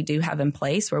policy that we do have in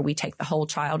place where we take the whole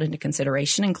child into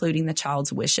consideration, including the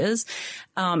child's wishes,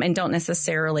 and don't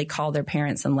necessarily call their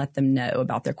parents and let them know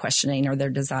about their questioning or their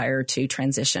desire to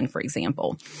transition, for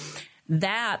example.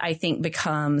 That, I think,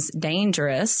 becomes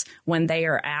dangerous when they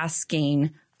are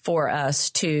asking for us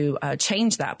to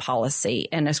change that policy.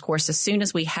 And, of course, as soon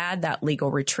as we had that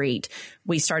legal retreat,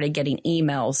 we started getting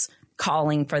emails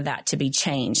calling for that to be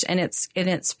changed. And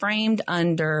it's framed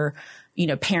under,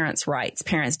 parents' rights.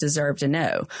 Parents deserve to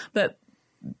know. But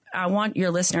I want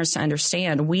your listeners to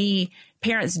understand,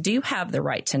 parents do have the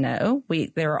right to know.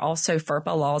 There are also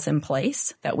FERPA laws in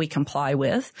place that we comply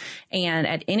with. And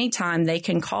at any time, they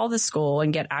can call the school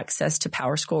and get access to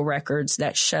Power School records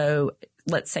that show,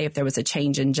 let's say, if there was a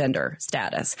change in gender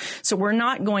status. So we're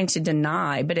not going to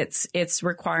deny, but it's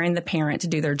requiring the parent to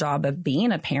do their job of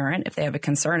being a parent if they have a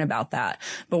concern about that.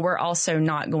 But we're also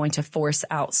not going to force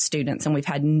out students. And we've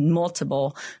had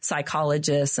multiple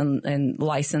psychologists and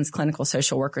licensed clinical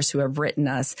social workers who have written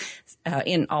us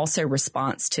in also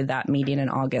response to that meeting in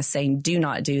August saying, do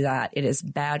not do that. It is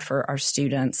bad for our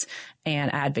students,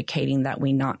 and advocating that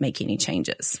we not make any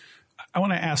changes. I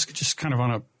want to ask, just kind of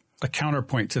on a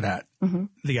counterpoint to that,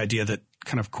 the idea that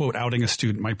kind of, quote, outing a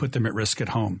student might put them at risk at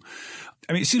home.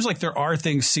 I mean, it seems like there are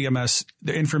things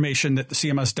the information that the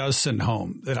CMS does send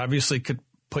home that obviously could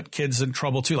put kids in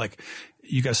trouble too? Like,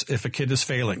 you guys, if a kid is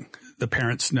failing, the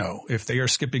parents know. If they are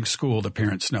skipping school, the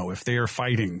parents know. If they are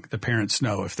fighting, the parents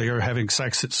know. If they are having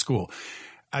sex at school.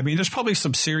 I mean, there's probably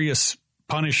some serious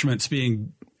punishments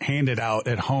being handed out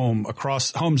at homes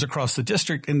across the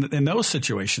district in those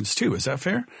situations too. Is that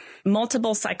fair?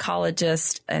 Multiple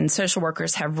psychologists and social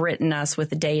workers have written us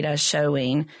with data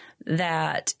showing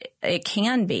that it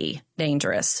can be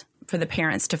dangerous for the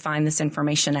parents to find this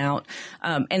information out.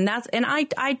 And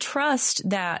I trust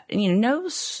that, no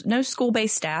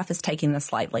school-based staff is taking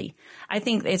this lightly. I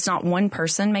think it's not one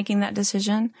person making that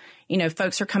decision.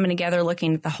 Folks are coming together,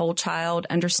 looking at the whole child,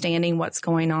 understanding what's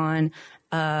going on,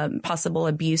 possible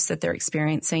abuse that they're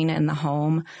experiencing in the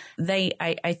home.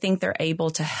 I think they're able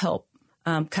to help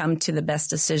come to the best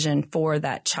decision for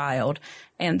that child.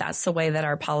 And that's the way that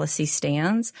our policy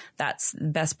stands. That's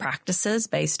best practices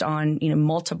based on,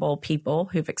 multiple people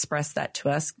who've expressed that to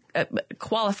us,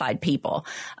 qualified people,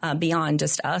 beyond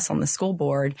just us on the school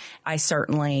board. I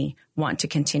certainly want to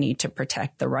continue to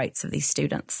protect the rights of these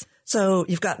students. So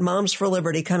you've got Moms for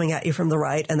Liberty coming at you from the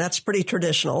right, and that's pretty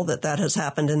traditional that has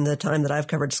happened in the time that I've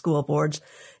covered school boards.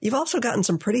 You've also gotten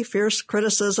some pretty fierce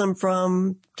criticism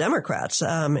from Democrats,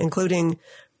 including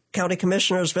County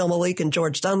Commissioners Vilma Leak and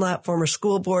George Dunlap, former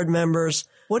school board members.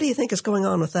 What do you think is going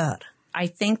on with that? I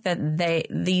think that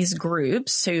these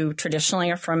groups who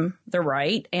traditionally are from the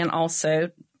right and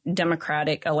also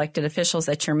Democratic elected officials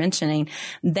that you're mentioning,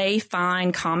 they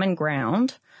find common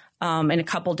ground in a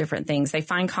couple different things. They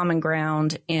find common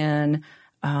ground in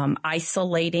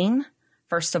isolating,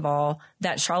 first of all,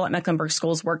 that Charlotte-Mecklenburg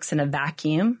Schools works in a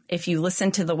vacuum. If you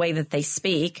listen to the way that they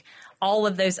speak, all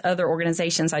of those other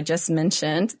organizations I just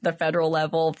mentioned, the federal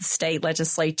level, the state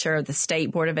legislature, the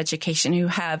state board of education, who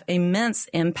have immense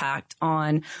impact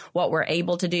on what we're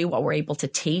able to do, what we're able to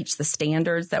teach, the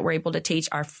standards that we're able to teach,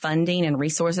 our funding and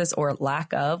resources or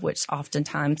lack of, which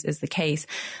oftentimes is the case.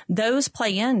 Those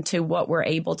play into what we're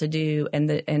able to do and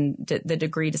the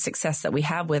degree to success that we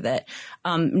have with it.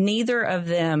 Neither of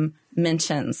them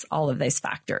mentions all of those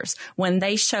factors. When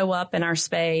they show up in our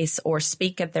space or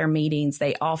speak at their meetings,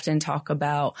 they often talk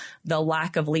about the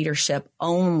lack of leadership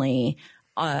only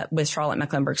with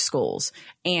Charlotte-Mecklenburg Schools.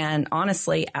 And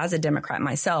honestly, as a Democrat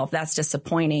myself, that's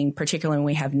disappointing, particularly when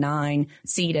we have 9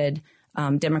 seated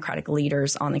Democratic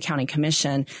leaders on the county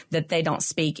commission, that they don't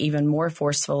speak even more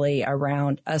forcefully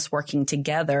around us working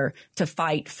together to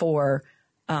fight for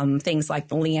things like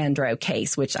the Leandro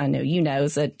case, which I know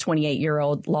is a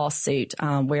 28-year-old lawsuit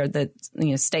where the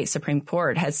state Supreme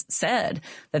Court has said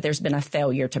that there's been a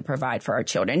failure to provide for our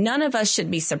children. None of us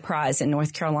should be surprised in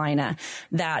North Carolina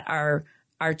that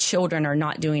our children are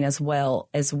not doing as well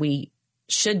as we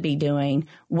should be doing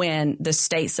when the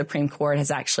state Supreme Court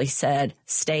has actually said,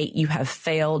 state, you have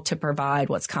failed to provide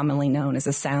what's commonly known as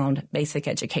a sound basic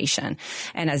education.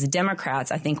 And as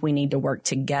Democrats, I think we need to work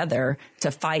together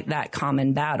to fight that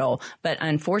common battle. But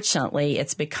unfortunately,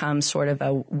 it's become sort of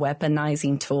a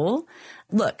weaponizing tool.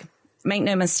 Look, make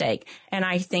no mistake. And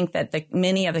I think that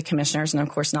many of the commissioners, and of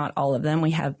course not all of them,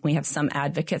 we have some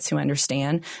advocates who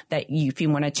understand that if you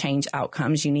want to change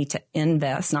outcomes, you need to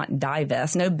invest, not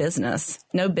divest. No business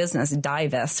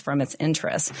divests from its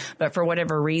interests. But for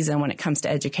whatever reason, when it comes to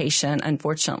education,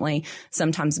 unfortunately,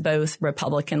 sometimes both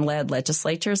Republican-led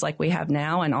legislatures like we have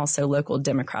now and also local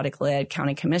Democratic-led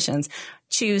county commissions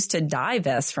choose to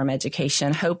divest from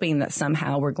education, hoping that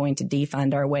somehow we're going to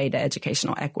defund our way to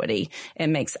educational equity. It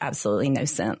makes absolutely no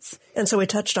sense. And so we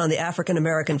touched on the African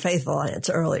American Faith Alliance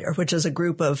earlier, which is a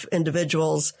group of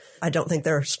individuals. I don't think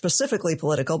they're specifically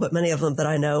political, but many of them that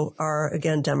I know are,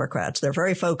 again, Democrats. They're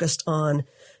very focused on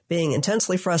being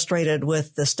intensely frustrated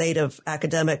with the state of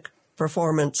academic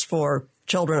performance for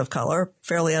children of color,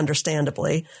 fairly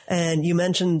understandably. And you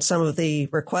mentioned some of the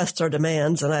requests or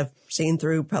demands, and I've seen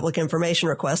through public information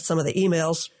requests some of the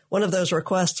emails. One of those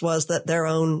requests was that their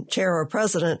own chair or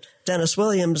president, Dennis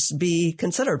Williams, be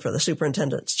considered for the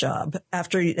superintendent's job.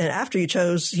 After you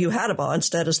chose Hugh Hadabaugh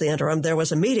instead as the interim, there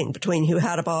was a meeting between Hugh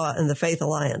Hadabaugh and the Faith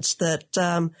Alliance that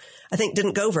I think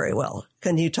didn't go very well.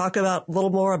 Can you talk a little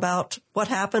more about what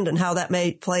happened and how that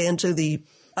may play into the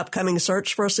upcoming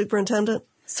search for a superintendent?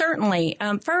 Certainly.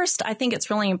 First, I think it's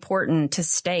really important to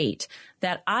state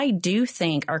that I do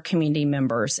think our community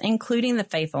members, including the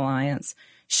Faith Alliance,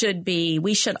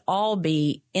 we should all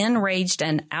be enraged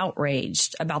and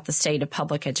outraged about the state of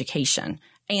public education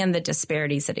and the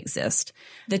disparities that exist.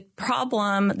 The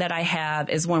problem that I have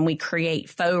is when we create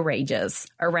faux rages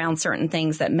around certain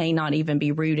things that may not even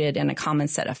be rooted in a common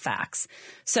set of facts.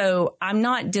 So I'm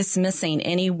not dismissing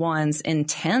anyone's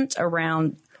intent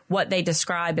around what they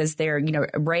describe as their,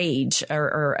 rage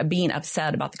or being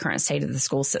upset about the current state of the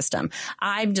school system.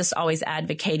 I'm just always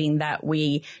advocating that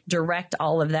we direct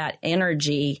all of that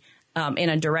energy in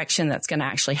a direction that's going to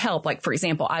actually help. Like, for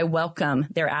example, I welcome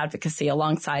their advocacy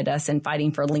alongside us in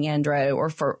fighting for Leandro or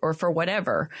for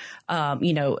whatever,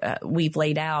 we've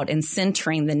laid out and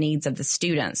centering the needs of the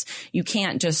students. You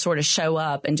can't just sort of show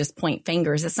up and just point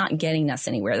fingers. It's not getting us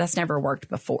anywhere. That's never worked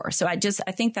before. So I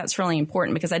think that's really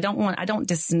important because I don't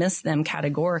dismiss them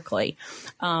categorically.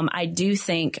 I do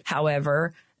think,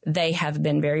 however, they have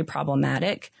been very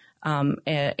problematic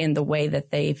in the way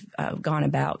that they've gone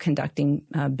about conducting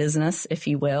business, if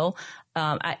you will.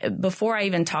 Before I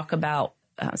even talk about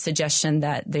suggestion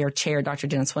that their chair, Dr.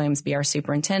 Dennis Williams, be our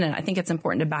superintendent, I think it's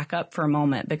important to back up for a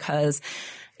moment because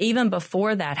even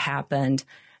before that happened,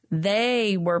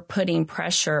 they were putting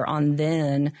pressure on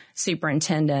then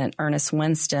Superintendent Ernest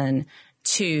Winston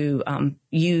to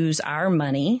use our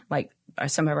money, like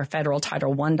some of our federal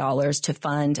Title I dollars, to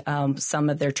fund some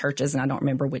of their churches, and I don't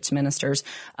remember which ministers,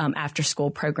 after school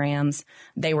programs.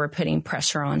 They were putting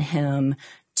pressure on him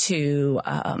to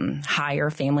hire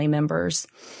family members.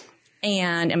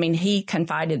 And I mean, he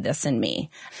confided this in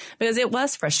me because it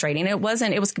was frustrating. It was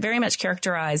very much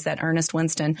characterized that Ernest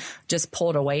Winston just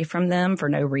pulled away from them for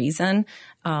no reason.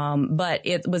 But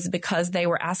it was because they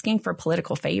were asking for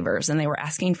political favors and they were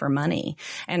asking for money.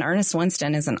 And Ernest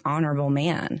Winston is an honorable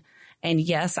man. And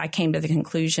yes, I came to the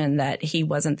conclusion that he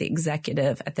wasn't the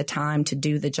executive at the time to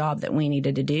do the job that we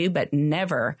needed to do, but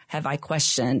never have I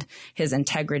questioned his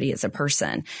integrity as a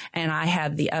person. And I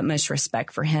have the utmost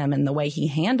respect for him and the way he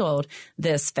handled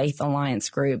this Faith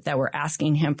Alliance group that were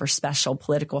asking him for special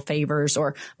political favors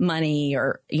or money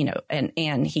or,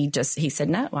 and he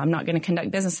said, no, I'm not going to conduct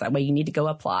business that way. You need to go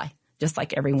apply just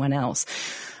like everyone else.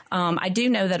 I do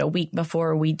know that a week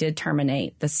before we did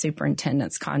terminate the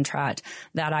superintendent's contract,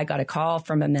 that I got a call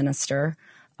from a minister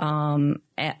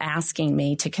asking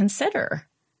me to consider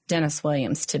Dennis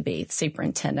Williams to be the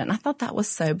superintendent. I thought that was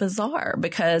so bizarre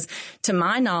because, to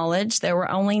my knowledge, there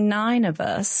were only 9 of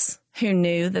us who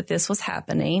knew that this was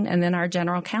happening, and then our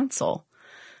general counsel.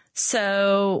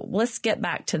 So let's get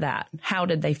back to that. How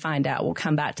did they find out? We'll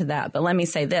come back to that. But let me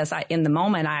say this. In the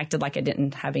moment, I acted like I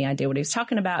didn't have any idea what he was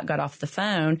talking about, got off the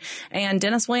phone, and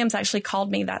Dennis Williams actually called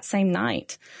me that same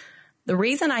night. The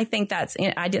reason I think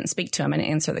I didn't speak to him and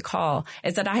answer the call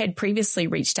is that I had previously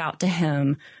reached out to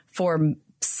him for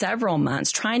several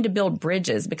months trying to build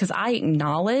bridges because I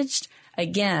acknowledged,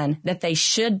 again, that they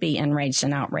should be enraged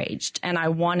and outraged. And I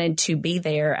wanted to be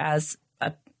there as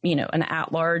an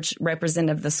at-large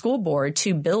representative of the school board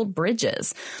to build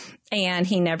bridges. And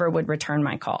he never would return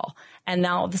my call. And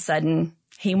now all of a sudden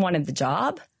he wanted the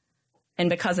job. And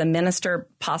because a minister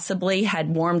possibly had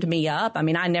warmed me up, I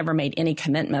mean, I never made any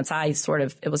commitments.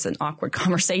 It was an awkward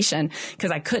conversation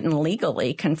because I couldn't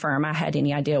legally confirm I had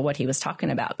any idea what he was talking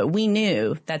about. But we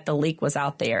knew that the leak was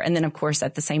out there. And then, of course,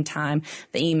 at the same time,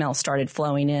 the emails started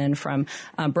flowing in from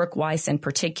Brooke Weiss in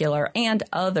particular and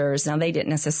others. Now, they didn't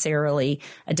necessarily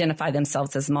identify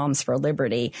themselves as Moms for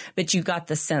Liberty, but you got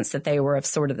the sense that they were of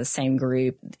sort of the same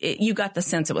group. You got the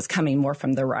sense it was coming more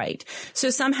from the right. So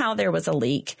somehow there was a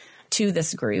leak to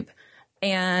this group,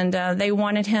 and they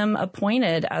wanted him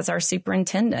appointed as our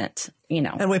superintendent,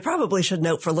 And we probably should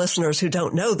note for listeners who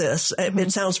don't know this,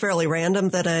 it sounds fairly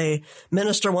random that a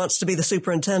minister wants to be the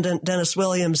superintendent. Dennis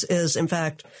Williams is, in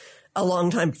fact, a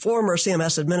longtime former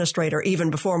CMS administrator, even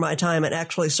before my time, and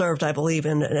actually served, I believe,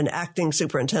 in an acting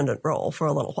superintendent role for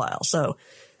a little while. So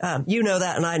you know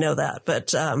that and I know that,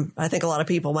 but I think a lot of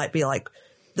people might be like,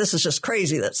 this is just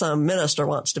crazy that some minister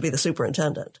wants to be the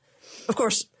superintendent. Of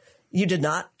course, you did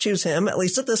not choose him, at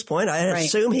least at this point. I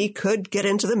assume he could get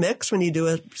into the mix when you do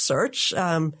a search.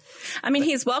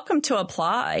 He's welcome to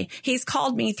apply. He's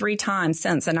called me 3 times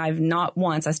since, and I've not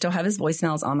once, I still have his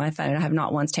voicemails on my phone. I have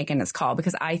not once taken his call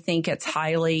because I think it's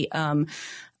highly,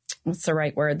 what's the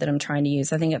right word that I'm trying to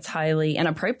use? I think it's highly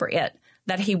inappropriate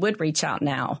that he would reach out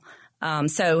now.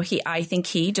 I think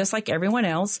he, just like everyone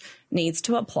else, needs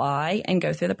to apply and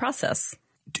go through the process.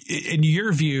 In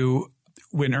your view,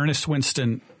 when Ernest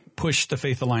Winston pushed the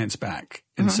Faith Alliance back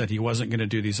and said he wasn't going to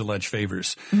do these alleged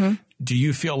favors, do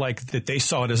you feel like that they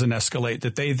saw it as an escalate,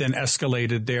 that they then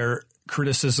escalated their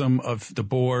criticism of the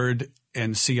board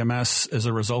and CMS as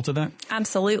a result of that?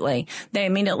 Absolutely. They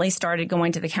immediately started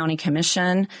going to the county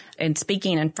commission and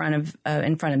speaking in front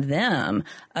of them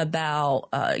about,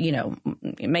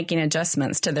 making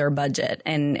adjustments to their budget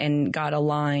and got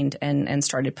aligned and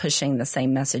started pushing the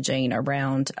same messaging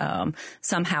around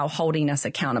somehow holding us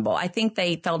accountable. I think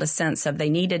they felt a sense of they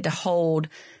needed to hold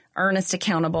Ernest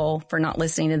accountable for not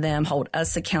listening to them, hold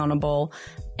us accountable.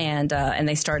 And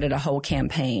they started a whole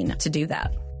campaign to do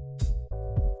that.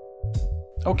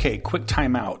 Okay, quick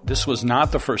timeout. This was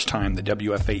not the first time the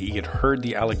WFAE had heard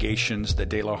the allegations that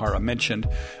De La Jara mentioned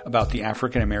about the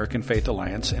African American Faith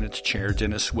Alliance and its chair,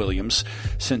 Dennis Williams.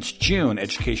 Since June,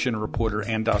 education reporter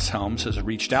Andas Helms has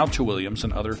reached out to Williams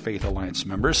and other Faith Alliance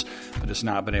members, but has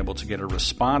not been able to get a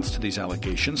response to these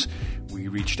allegations. We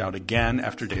reached out again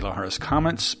after De La Jara's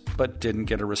comments, but didn't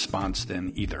get a response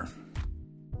then either.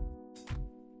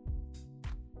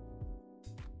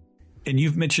 And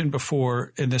you've mentioned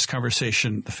before in this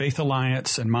conversation the Faith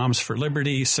Alliance and Moms for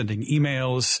Liberty sending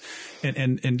emails,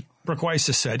 and Brooke Weiss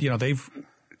has said,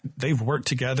 they've worked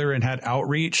together and had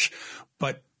outreach,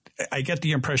 but I get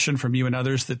the impression from you and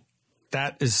others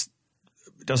that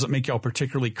doesn't make y'all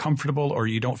particularly comfortable, or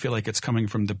you don't feel like it's coming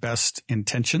from the best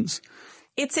intentions.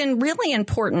 It's really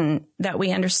important that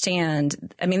we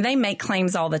understand. I mean, they make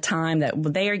claims all the time that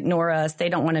they ignore us. They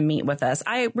don't want to meet with us.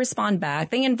 I respond back.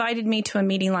 They invited me to a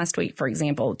meeting last week, for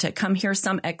example, to come hear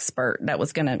some expert that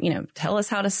was going to, tell us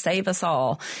how to save us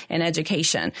all in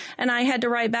education. And I had to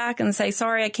write back and say,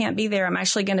 sorry, I can't be there. I'm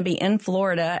actually going to be in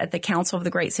Florida at the Council of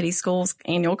the Great City Schools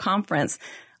annual conference,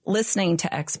 listening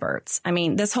to experts. I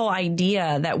mean, this whole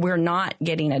idea that we're not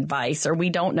getting advice, or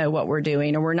we don't know what we're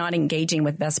doing, or we're not engaging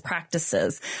with best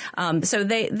practices. So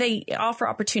they offer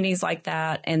opportunities like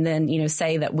that and then,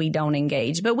 say that we don't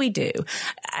engage, but we do.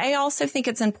 I also think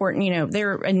it's important,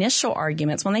 their initial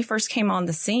arguments when they first came on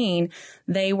the scene,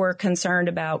 they were concerned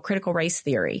about critical race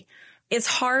theory. It's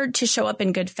hard to show up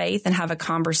in good faith and have a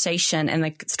conversation and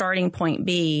the starting point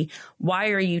be, why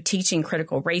are you teaching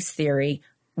critical race theory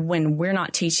when we're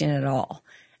not teaching it at all?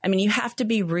 I mean, you have to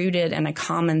be rooted in a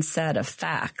common set of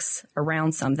facts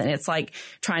around something. It's like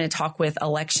trying to talk with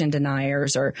election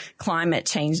deniers or climate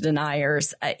change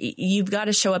deniers. You've got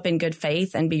to show up in good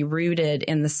faith and be rooted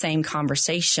in the same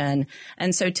conversation.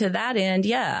 And so to that end,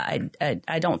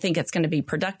 I don't think it's going to be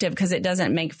productive because it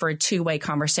doesn't make for a two-way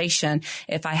conversation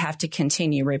if I have to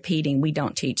continue repeating, we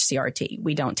don't teach CRT,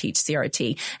 we don't teach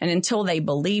CRT. And until they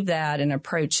believe that and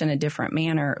approach in a different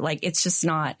manner, it's just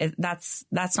not, that's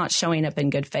not showing up in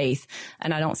good faith.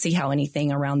 And I don't see how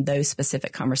anything around those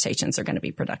specific conversations are going to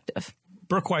be productive.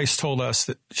 Brooke Weiss told us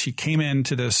that she came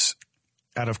into this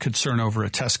out of concern over a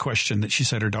test question that she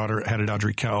said her daughter had at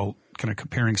Audrey Kell, kind of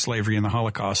comparing slavery and the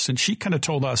Holocaust. And she kind of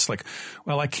told us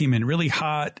I came in really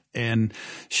hot. And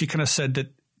she kind of said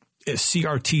that it's a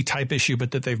CRT type issue,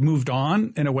 but that they've moved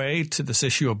on in a way to this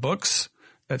issue of books.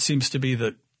 That seems to be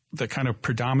the kind of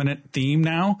predominant theme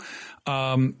now.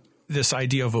 This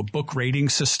idea of a book rating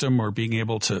system or being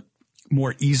able to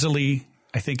more easily,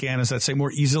 I think, Anne, is that say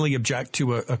more easily object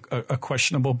to a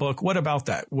questionable book? What about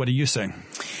that? What are you saying?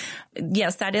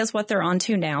 Yes, that is what they're on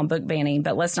to now, book banning.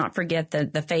 But let's not forget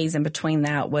that the phase in between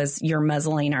that was you're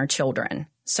muzzling our children.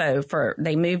 So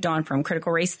they moved on from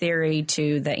critical race theory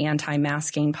to the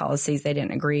anti-masking policies. They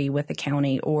didn't agree with the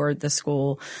county or the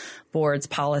school board's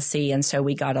policy. And so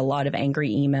we got a lot of angry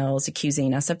emails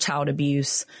accusing us of child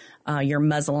abuse. You're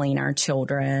muzzling our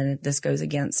children. This goes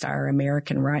against our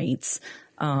American rights,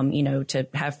 to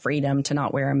have freedom to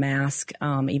not wear a mask,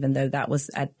 even though that was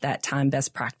at that time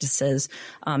best practices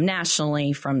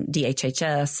nationally from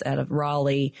DHHS out of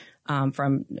Raleigh,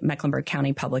 from Mecklenburg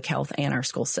County Public Health and our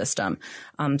school system.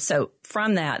 So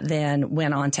from that then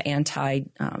went on to anti-gender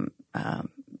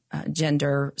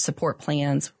support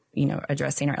plans,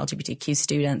 addressing our LGBTQ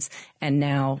students, and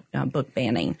now book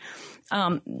banning.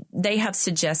 They have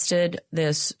suggested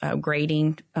this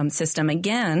grading system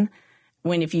again.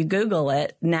 If you Google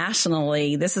it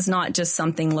nationally, this is not just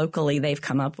something locally they've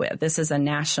come up with. This is a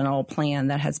national plan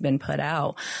that has been put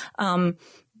out.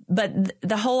 But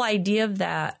the whole idea of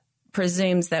that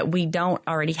presumes that we don't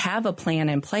already have a plan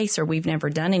in place or we've never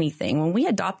done anything. When we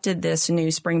adopted this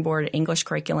new Springboard English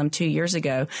curriculum 2 years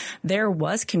ago, there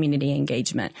was community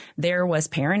engagement. There was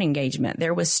parent engagement.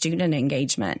 There was student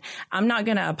engagement. I'm not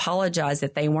going to apologize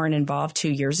that they weren't involved 2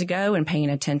 years ago and paying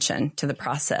attention to the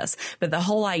process. But the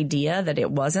whole idea that it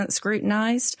wasn't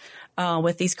scrutinized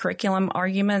with these curriculum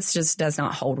arguments just does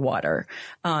not hold water.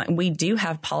 We do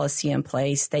have policy in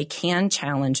place. They can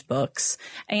challenge books,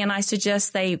 and I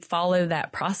suggest they follow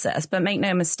that process. But make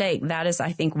no mistake, that is,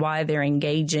 I think, why they're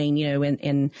engaging,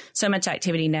 in so much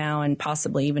activity now, and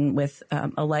possibly even with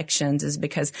elections, is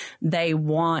because they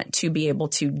want to be able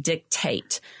to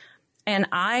dictate. And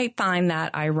I find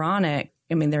that ironic.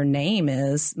 I mean, their name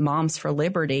is Moms for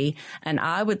Liberty, and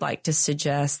I would like to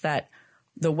suggest that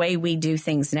the way we do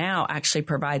things now actually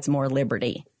provides more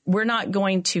liberty. We're not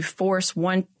going to force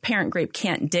one parent group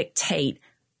can't dictate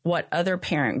what other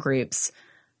parent groups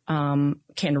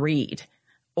can read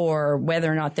or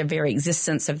whether or not the very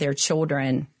existence of their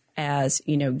children as,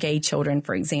 gay children,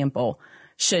 for example,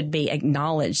 should be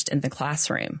acknowledged in the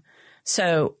classroom.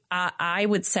 So I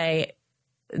would say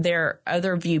there are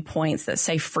other viewpoints that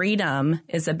say freedom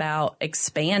is about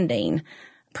expanding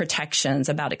protections,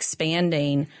 about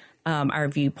expanding our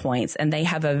viewpoints. And they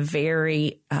have a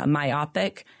very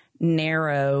myopic,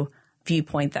 narrow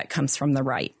viewpoint that comes from the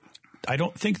right. I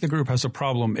don't think the group has a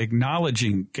problem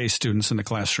acknowledging gay students in the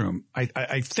classroom.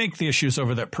 I think the issue is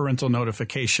over that parental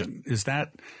notification. Is that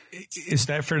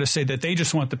fair to say that they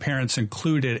just want the parents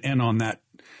included in on that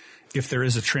if there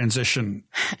is a transition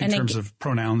in terms of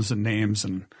pronouns and names?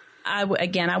 And I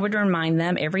would remind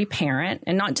them, every parent,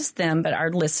 and not just them, but our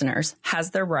listeners,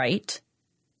 has the right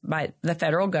by the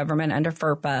federal government under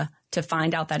FERPA to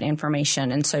find out that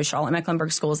information. And so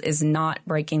Charlotte-Mecklenburg Schools is not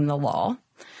breaking the law.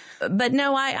 But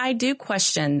no, I do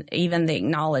question even the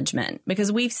acknowledgement,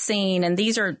 because we've seen, and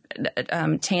these are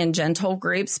tangential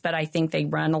groups, but I think they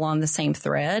run along the same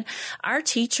thread. Our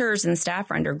teachers and staff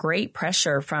are under great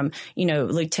pressure from,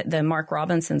 the Mark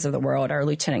Robinsons of the world, our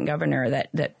lieutenant governor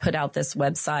that put out this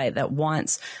website that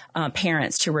wants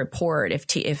parents to report if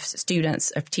teachers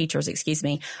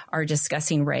are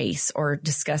discussing race or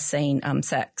discussing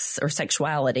sex or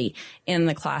sexuality in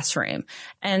the classroom.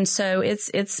 And so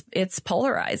it's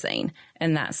polarizing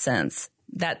in that sense.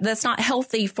 That's not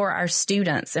healthy for our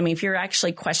students. I mean, if you're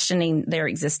actually questioning their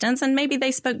existence, and maybe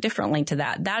they spoke differently to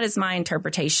that. That is my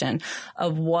interpretation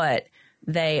of what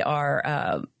they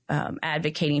are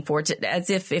advocating for, as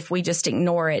if we just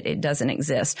ignore it, it doesn't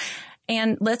exist.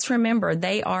 And let's remember,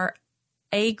 they are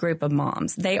a group of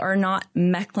moms. They are not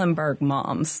Mecklenburg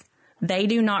moms. They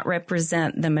do not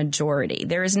represent the majority.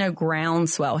 There is no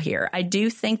groundswell here. I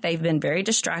do think they've been very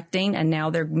distracting, and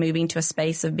now they're moving to a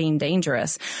space of being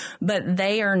dangerous. But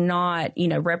they are not,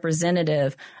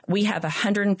 representative. We have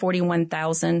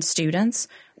 141,000 students,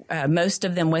 most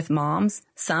of them with moms,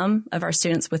 some of our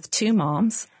students with two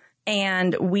moms.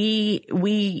 And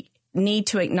we need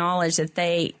to acknowledge that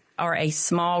they are a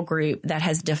small group that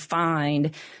has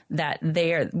defined that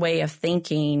their way of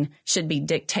thinking should be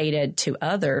dictated to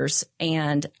others.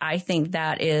 And I think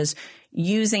that is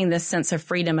using this sense of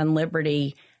freedom and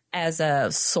liberty as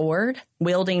a sword,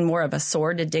 wielding more of a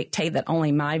sword to dictate that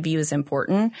only my view is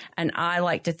important. And I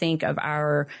like to think of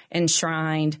our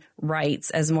enshrined rights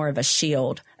as more of a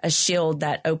shield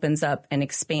that opens up and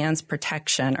expands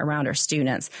protection around our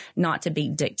students, not to be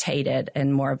dictated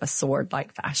in more of a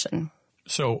sword-like fashion.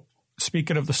 So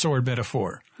speaking of the sword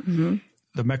metaphor,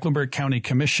 the Mecklenburg County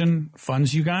Commission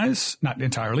funds you guys, not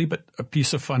entirely, but a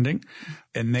piece of funding.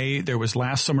 And there was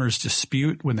last summer's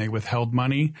dispute when they withheld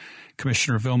money.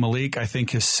 Commissioner Vilma-Leek, I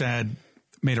think,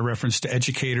 made a reference to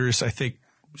educators. I think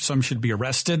some should be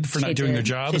arrested for not doing their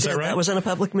job. Is that right? That was in a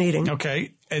public meeting.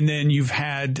 Okay. And then you've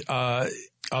had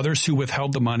others who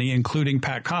withheld the money, including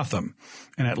Pat Cotham,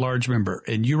 an at-large member.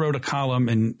 And you wrote a column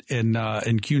in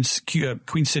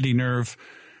Queen City Nerve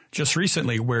just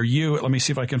recently where let me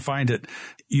see if I can find it.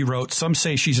 You wrote, "Some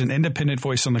say she's an independent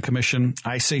voice on the commission.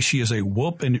 I say she is a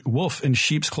wolf in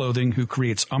sheep's clothing who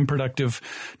creates unproductive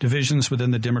divisions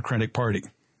within the Democratic Party."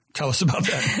 Tell us about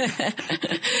that.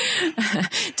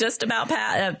 Just about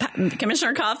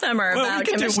Commissioner Cotham, or about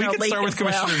Commissioner Leek? We can start with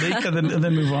Commissioner Leek and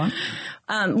then move on.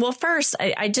 Well, first,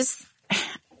 I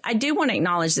do want to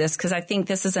acknowledge this, because I think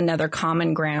this is another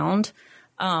common ground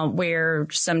where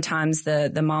sometimes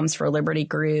the Moms for Liberty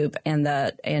group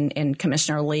and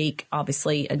Commissioner Leek,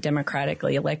 obviously a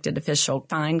democratically elected official,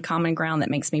 find common ground that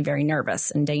makes me very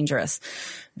nervous and dangerous,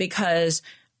 because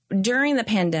during the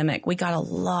pandemic, we got a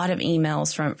lot of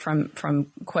emails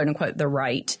from quote unquote the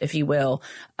right, if you will,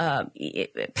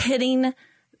 pitting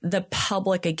the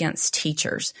public against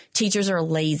teachers. Teachers are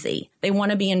lazy. They want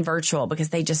to be in virtual because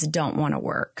they just don't want to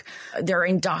work. They're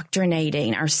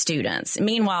indoctrinating our students.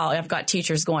 Meanwhile, I've got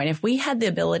teachers going, if we had the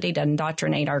ability to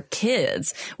indoctrinate our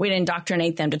kids, we'd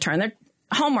indoctrinate them to turn their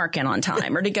homework in on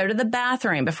time or to go to the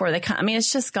bathroom before they come. I mean,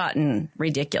 it's just gotten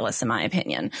ridiculous in my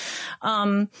opinion.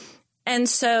 And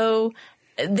so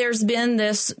there's been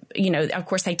this, of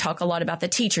course, they talk a lot about the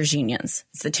teachers' unions.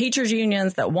 It's the teachers'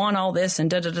 unions that want all this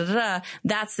and da-da-da-da-da.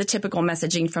 That's the typical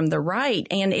messaging from the right.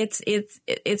 And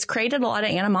it's created a lot of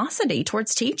animosity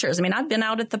towards teachers. I mean, I've been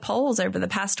out at the polls over the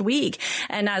past week,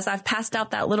 and as I've passed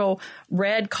out that little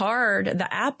red card,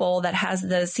 the apple that has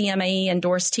the CME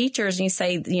endorsed teachers, and you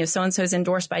say, so-and-so is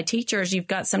endorsed by teachers, you've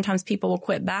got sometimes people will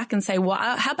quit back and say, well,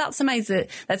 how about somebody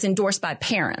that's endorsed by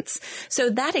parents?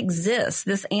 So that exists,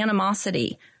 this animosity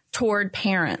toward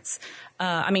parents,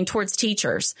 towards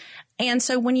teachers. And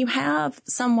so when you have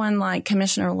someone like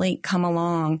Commissioner Leek come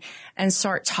along and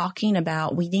start talking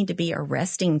about we need to be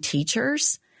arresting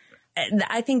teachers,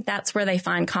 I think that's where they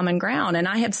find common ground. And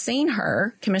I have seen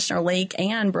her, Commissioner Leak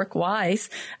and Brooke Weiss,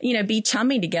 be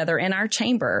chummy together in our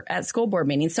chamber at school board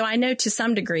meetings. So I know to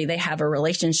some degree they have a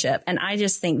relationship. And I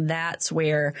just think that's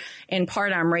where, in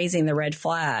part, I'm raising the red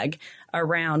flag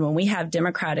around when we have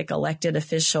Democratic elected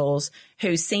officials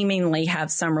who seemingly have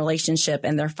some relationship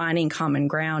and they're finding common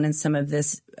ground in some of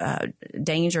this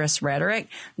dangerous rhetoric.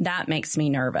 That makes me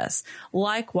nervous.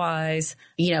 Likewise,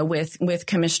 with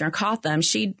Commissioner Cotham,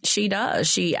 she does.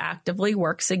 She actively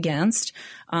works against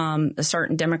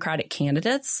certain Democratic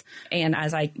candidates. And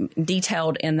as I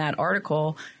detailed in that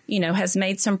article, has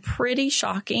made some pretty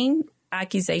shocking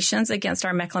accusations against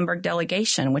our Mecklenburg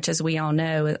delegation, which, as we all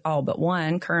know, all but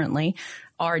one currently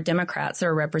are Democrats that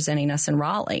are representing us in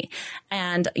Raleigh.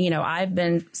 And, I've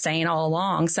been saying all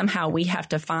along, somehow we have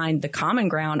to find the common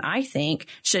ground, I think,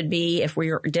 should be, if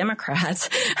we're Democrats,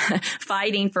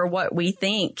 fighting for what we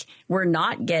think we're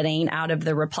not getting out of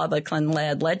the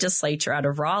Republican-led legislature out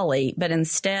of Raleigh. But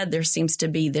instead, there seems to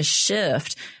be this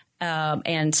shift.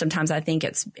 And sometimes I think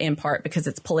it's in part because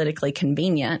it's politically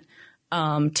convenient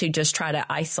to just try to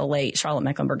isolate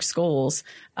Charlotte-Mecklenburg schools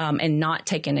and not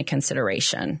take into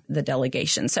consideration the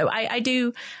delegation. So I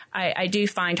do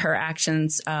find her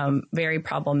actions very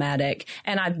problematic,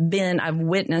 and I've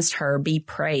witnessed her be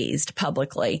praised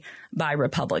publicly by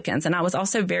Republicans. And I was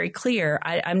also very clear.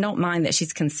 I don't mind that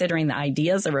she's considering the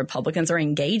ideas of Republicans or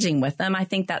engaging with them. I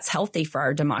think that's healthy for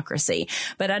our democracy,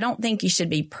 but I don't think you should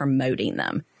be promoting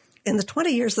them. In the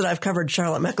 20 years that I've covered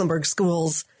Charlotte-Mecklenburg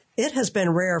schools, it has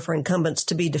been rare for incumbents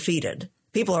to be defeated.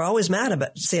 People are always mad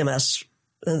about CMS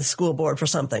and the school board for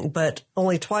something, but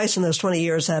only twice in those 20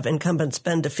 years have incumbents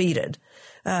been defeated.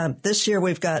 This year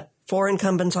we've got 4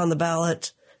 incumbents on the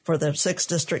ballot for the 6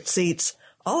 district seats.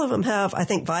 All of them have, I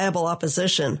think, viable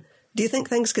opposition. Do you think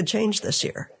things could change this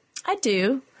year? I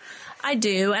do.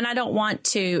 And I don't want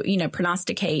to,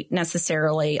 prognosticate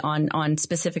necessarily on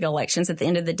specific elections. At the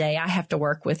end of the day, I have to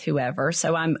work with whoever.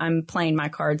 So I'm playing my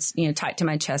cards, tight to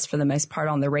my chest for the most part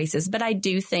on the races. But I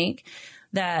do think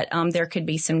that there could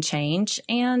be some change,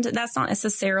 and that's not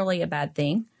necessarily a bad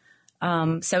thing.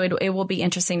 So it will be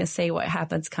interesting to see what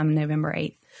happens come November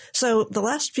 8th. So the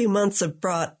last few months have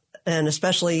brought, and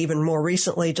especially even more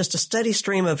recently, just a steady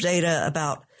stream of data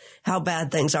about how bad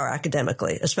things are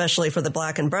academically, especially for the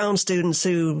Black and brown students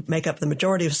who make up the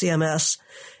majority of CMS.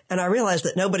 And I realize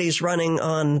that nobody's running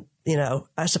on,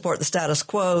 I support the status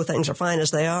quo. Things are fine as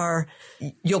they are.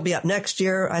 You'll be up next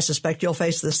year. I suspect you'll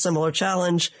face this similar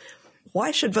challenge.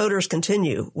 Why should voters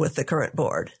continue with the current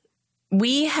board?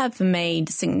 We have made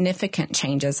significant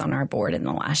changes on our board in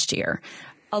the last year.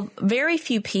 Very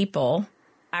few people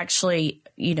actually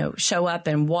show up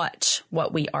and watch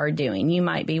what we are doing. You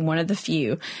might be one of the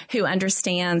few who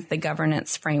understands the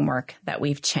governance framework that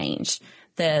we've changed,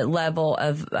 the level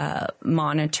of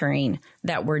monitoring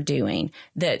that we're doing,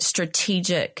 the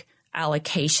strategic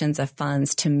allocations of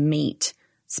funds to meet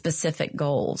specific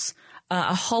goals.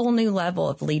 A whole new level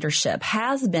of leadership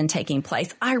has been taking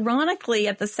place, ironically,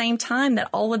 at the same time that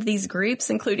all of these groups,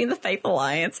 including the Faith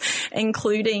Alliance,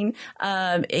 including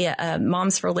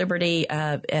Moms for Liberty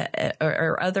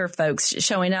or other folks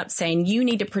showing up saying, you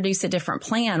need to produce a different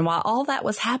plan. While all that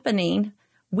was happening,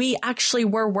 we actually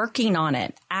were working on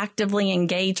it, actively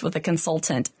engaged with a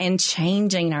consultant and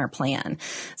changing our plan.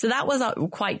 So that was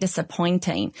quite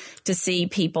disappointing to see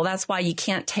people. That's why you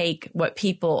can't take what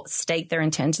people state their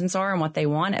intentions are and what they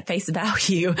want at face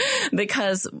value,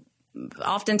 because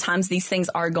oftentimes these things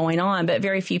are going on, but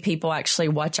very few people actually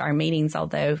watch our meetings,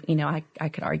 although, I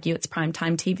could argue it's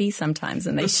primetime TV sometimes,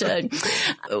 and they should.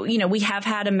 We have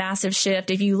had a massive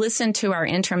shift. If you listen to our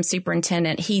interim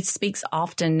superintendent, he speaks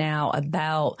often now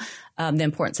about the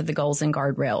importance of the goals and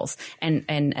guardrails.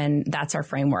 And that's our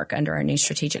framework under our new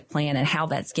strategic plan, and how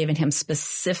that's given him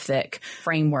specific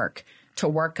framework to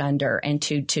work under and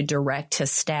to direct his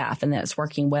staff, and that it's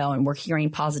working well, and we're hearing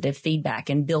positive feedback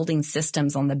and building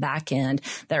systems on the back end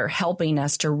that are helping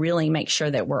us to really make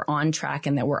sure that we're on track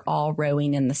and that we're all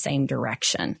rowing in the same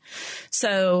direction.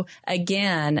 So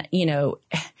again,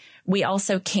 we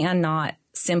also cannot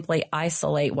simply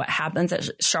isolate what happens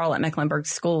at Charlotte-Mecklenburg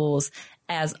schools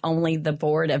as only the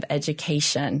Board of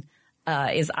Education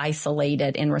is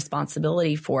isolated in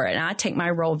responsibility for it. And I take my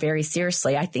role very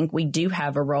seriously. I think we do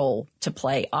have a role to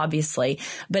play, obviously,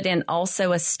 but in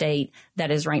also a state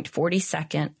that is ranked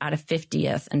 42nd out of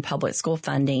 50th in public school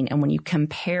funding. And when you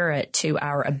compare it to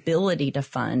our ability to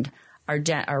fund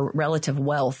our relative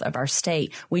wealth of our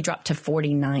state, we dropped to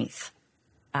 49th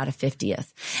out of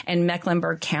 50th. And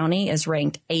Mecklenburg County is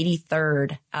ranked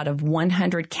 83rd out of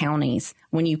 100 counties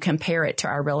when you compare it to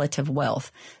our relative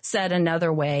wealth. Said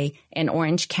another way, in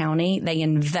Orange County, they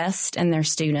invest in their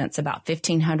students about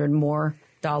 $1,500 more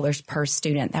per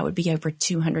student. That would be over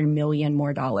 $200 million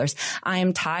more dollars. I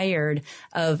am tired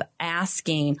of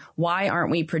asking, why aren't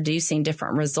we producing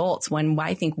different results, when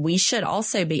I think we should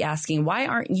also be asking, why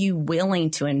aren't you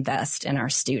willing to invest in our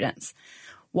students?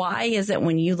 Why is it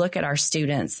when you look at our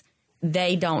students,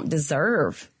 they don't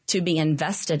deserve to be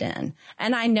invested in?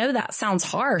 And I know that sounds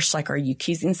harsh. Like, are you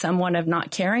accusing someone of not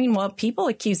caring? Well, people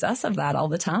accuse us of that all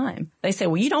the time. They say,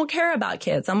 well, you don't care about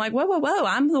kids. I'm like, whoa.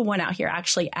 I'm the one out here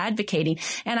actually advocating.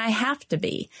 And I have to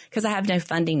be, because I have no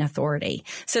funding authority.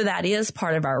 So that is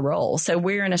part of our role. So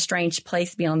we're in a strange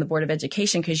place being on the Board of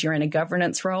Education, because you're in a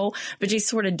governance role, but you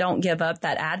sort of don't give up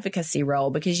that advocacy role,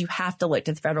 because you have to look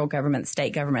to the federal government, the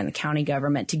state government, the county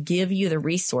government to give you the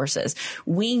resources.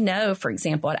 We know, for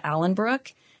example, at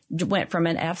Allenbrook, went from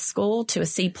an F school to a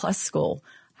C+ school.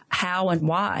 How and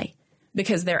why?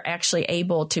 Because they're actually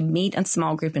able to meet in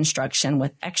small group instruction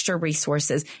with extra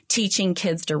resources, teaching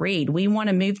kids to read. We want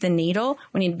to move the needle.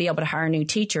 We need to be able to hire new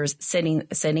teachers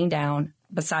sitting down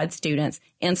beside students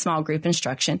in small group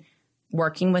instruction,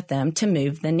 working with them to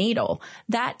move the needle.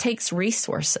 That takes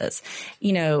resources.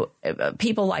 You know,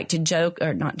 people like to joke,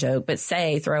 or not joke, but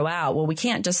throw out, well, we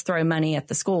can't just throw money at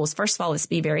the schools. First of all, let's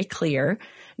be very clear.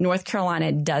 North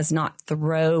Carolina does not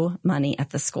throw money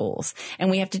at the schools. And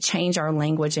we have to change our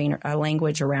language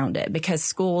around it, because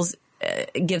schools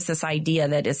gives this idea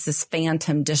that it's this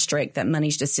phantom district that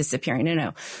money's just disappearing.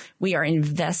 No. We are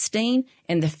investing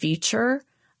in the future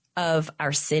of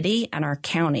our city and our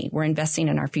county. We're investing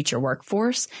in our future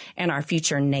workforce and our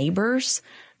future neighbors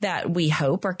that we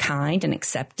hope are kind and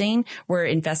accepting. We're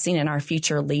investing in our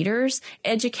future leaders.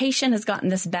 Education has gotten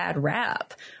this bad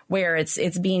rap where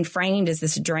it's being framed as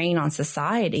this drain on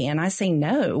society. And I say,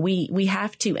 no, we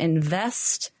have to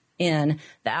invest in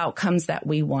the outcomes that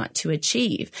we want to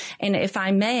achieve. And if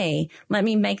I may, let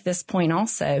me make this point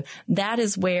also. That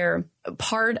is where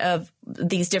part of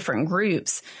these different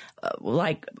groups,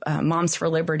 like Moms for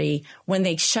Liberty, when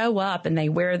they show up and they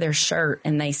wear their shirt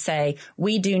and they say,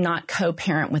 we do not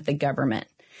co-parent with the government.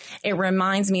 It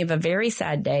reminds me of a very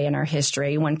sad day in our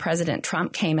history when President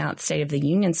Trump came out, State of the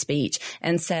Union speech,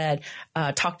 and said,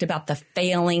 talked about the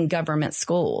failing government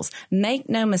schools. Make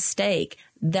no mistake,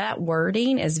 that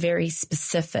wording is very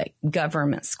specific,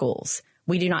 government schools.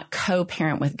 We do not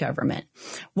co-parent with government.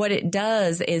 What it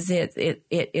does is it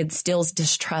instills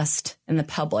distrust in the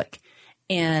public,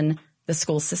 in the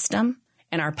school system,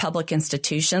 and our public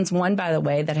institutions. One, by the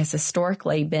way, that has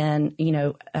historically been,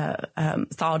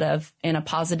 thought of in a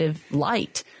positive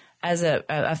light as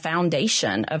a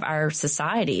foundation of our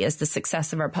society, is the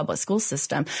success of our public school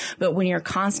system. But when you're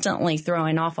constantly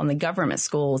throwing off on the government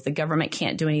schools, the government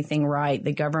can't do anything right,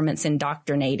 the government's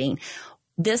indoctrinating.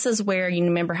 This is where, you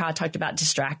remember how I talked about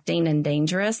distracting and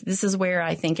dangerous? This is where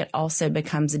I think it also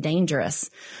becomes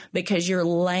dangerous, because you're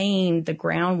laying the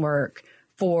groundwork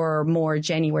for more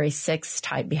January 6th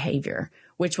type behavior,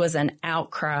 which was an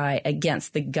outcry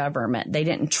against the government. They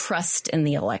didn't trust in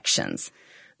the elections.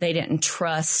 They didn't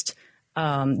trust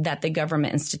that the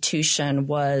government institution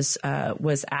was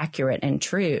accurate and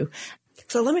true.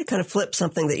 So let me kind of flip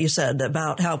something that you said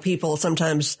about how people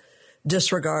sometimes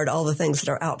disregard all the things that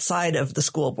are outside of the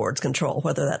school board's control,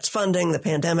 whether that's funding, the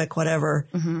pandemic, whatever.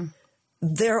 Mm-hmm.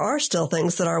 There are still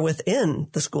things that are within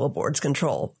the school board's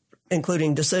control,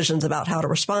 including decisions about how to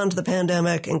respond to the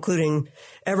pandemic, including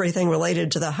everything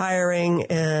related to the hiring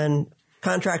and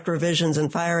contract revisions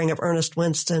and firing of Ernest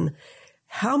Winston.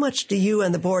 How much do you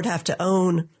and the board have to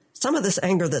own some of this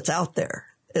anger that's out there?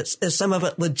 Is some of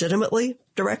it legitimately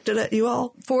directed at you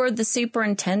all? For the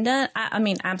superintendent, I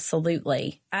mean,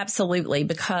 absolutely,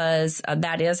 because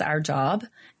that is our job.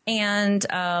 And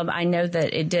I know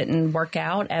that it didn't work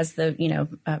out as the,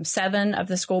 7 of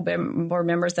the school board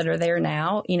members that are there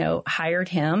now, hired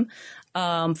him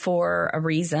for a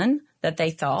reason that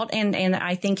they thought. And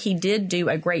I think he did do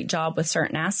a great job with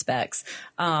certain aspects.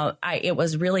 It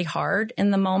was really hard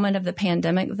in the moment of the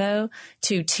pandemic, though,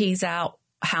 to tease out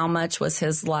how much was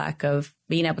his lack of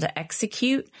being able to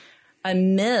execute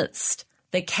amidst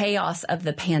the chaos of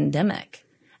the pandemic.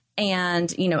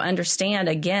 And, understand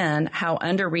again how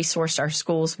under-resourced our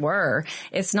schools were.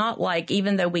 It's not like,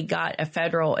 even though we got a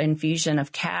federal infusion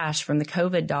of cash from the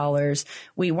COVID dollars,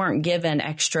 we weren't given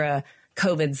extra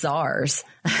COVID czars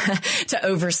to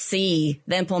oversee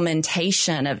the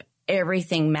implementation of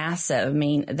everything massive,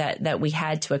 that we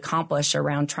had to accomplish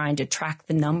around trying to track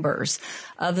the numbers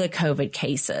of the COVID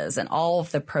cases and all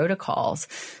of the protocols.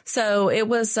 So it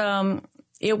was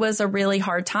it was a really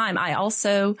hard time. I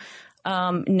also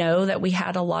know that we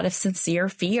had a lot of sincere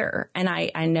fear. And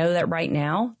I know that right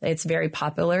now it's very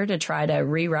popular to try to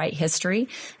rewrite history,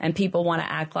 and people want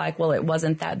to act like, well, it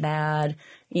wasn't that bad,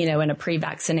 in a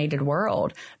pre-vaccinated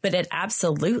world. But it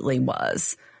absolutely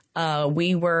was.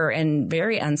 We were in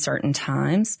very uncertain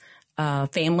times.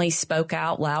 Families spoke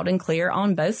out loud and clear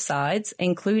on both sides,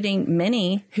 including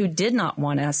many who did not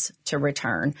want us to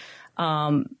return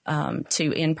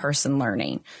to in-person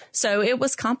learning. So it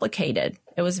was complicated.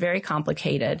 It was very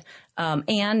complicated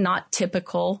and not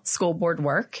typical school board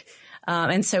work.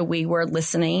 And so we were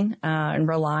listening and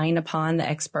relying upon the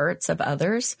experts of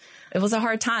others. It was a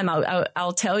hard time.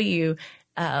 I'll tell you,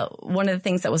 one of the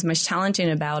things that was most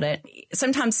challenging about it,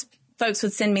 sometimes folks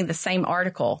would send me the same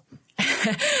article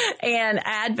and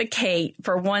advocate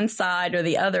for one side or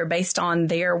the other based on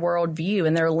their worldview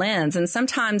and their lens. And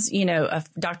sometimes,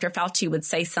 Dr. Fauci would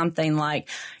say something like,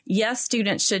 yes,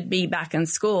 students should be back in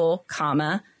school,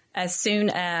 as soon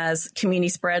as community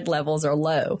spread levels are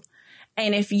low.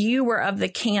 And if you were of the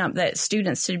camp that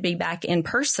students should be back in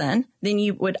person, then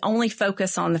you would only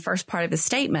focus on the first part of his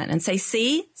statement and say,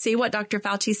 see what Dr.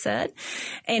 Fauci said.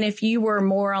 And if you were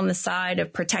more on the side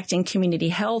of protecting community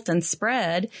health and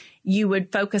spread, you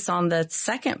would focus on the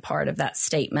second part of that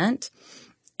statement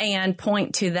and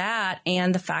point to that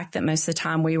and the fact that most of the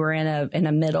time we were in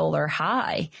a middle or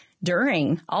high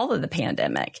during all of the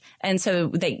pandemic. And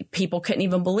so people couldn't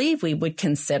even believe we would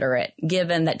consider it,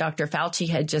 given that Dr. Fauci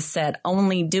had just said,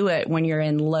 only do it when you're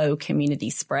in low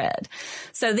community spread.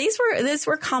 So these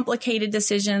were complicated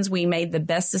decisions. We made the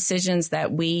best decisions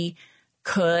that we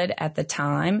could at the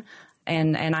time.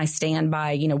 And I stand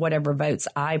by, whatever votes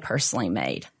I personally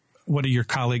made. What are your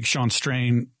colleagues, Sean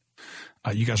Strain?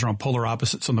 You guys are on polar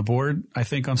opposites on the board, I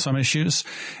think, on some issues.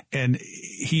 And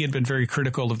he had been very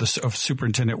critical of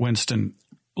Superintendent Winston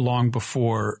long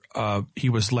before he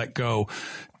was let go.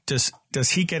 Does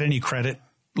he get any credit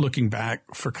looking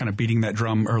back for kind of beating that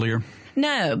drum earlier?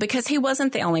 No, because he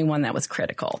wasn't the only one that was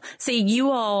critical. See,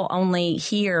 you all only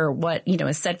hear what,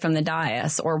 is said from the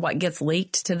dais or what gets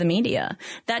leaked to the media.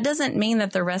 That doesn't mean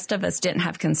that the rest of us didn't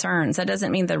have concerns. That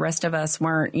doesn't mean the rest of us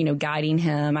weren't, guiding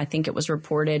him. I think it was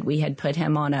reported we had put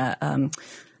him on a,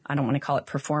 I don't want to call it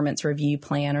performance review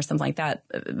plan or something like that,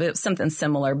 but something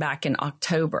similar back in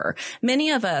October.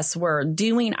 Many of us were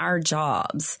doing our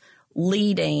jobs,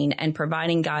 leading and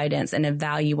providing guidance and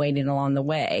evaluating along the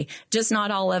way. Just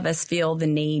not all of us feel the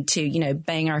need to,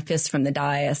 bang our fists from the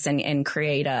dais and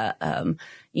create a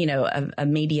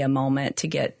media moment to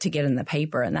get in the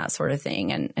paper and that sort of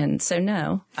thing. And so,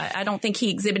 no, I don't think he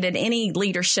exhibited any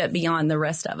leadership beyond the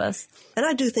rest of us. And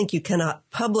I do think you cannot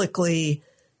publicly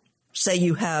say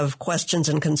you have questions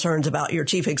and concerns about your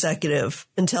chief executive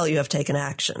until you have taken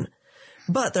action.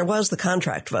 But there was the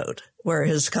contract vote where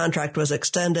his contract was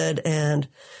extended and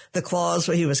the clause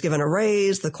where he was given a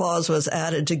raise, the clause was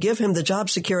added to give him the job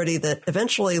security that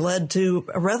eventually led to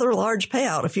a rather large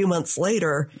payout a few months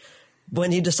later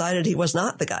when he decided he was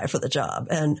not the guy for the job.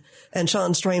 And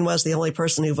Sean Strain was the only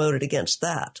person who voted against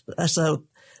that. So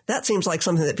that seems like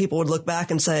something that people would look back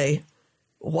and say,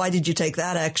 why did you take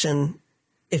that action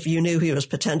if you knew he was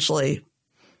potentially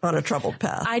on a troubled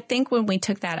path? I think when we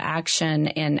took that action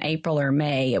in April or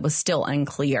May, it was still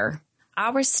unclear.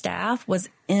 Our staff was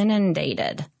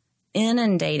inundated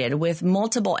with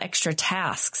multiple extra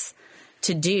tasks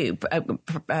to do,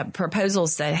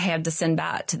 proposals that had to send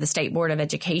back to the State Board of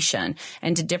Education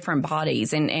and to different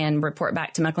bodies and report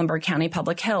back to Mecklenburg County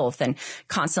Public Health and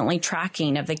constantly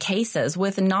tracking of the cases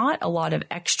with not a lot of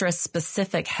extra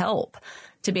specific help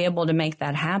to be able to make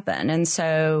that happen. And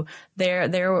so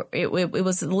it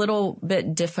was a little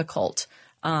bit difficult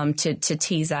to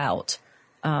tease out.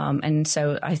 And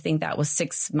so I think that was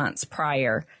 6 months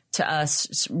prior to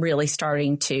us really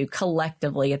starting to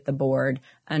collectively at the board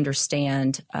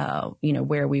understand,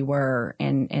 where we were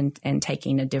and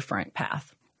taking a different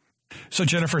path. So,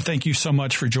 Jennifer, thank you so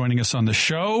much for joining us on the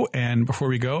show. And before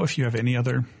we go, if you have any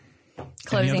other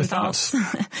closing thoughts.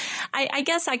 I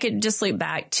guess I could just loop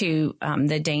back to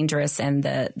the dangerous and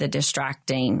the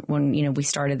distracting when, we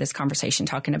started this conversation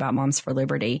talking about Moms for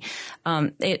Liberty.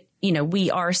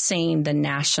 We are seeing the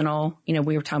national, we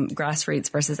were talking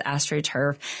grassroots versus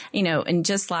astroturf, and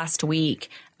just last week,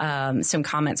 some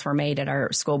comments were made at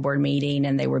our school board meeting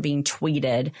and they were being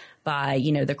tweeted by,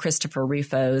 the Christopher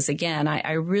Rufos. Again,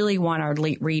 I really want our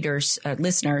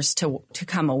listeners to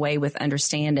come away with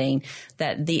understanding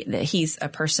that that he's a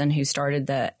person who started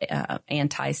the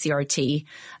anti-CRT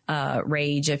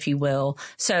rage, if you will.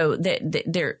 So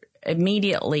they're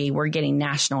immediately we're getting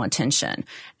national attention.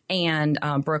 And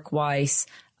Brooke Weiss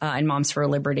and Moms for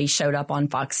Liberty showed up on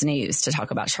Fox News to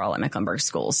talk about Charlotte-Mecklenburg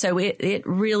School. So it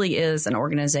really is an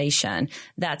organization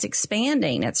that's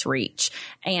expanding its reach.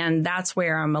 And that's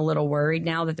where I'm a little worried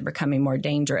now that they're becoming more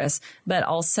dangerous. But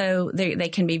also they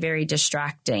can be very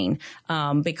distracting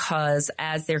because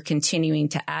as they're continuing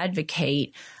to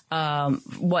advocate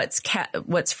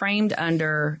what's framed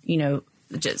under,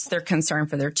 just their concern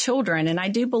for their children. And I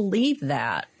do believe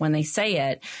that when they say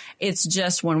it, it's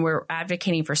just when we're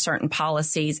advocating for certain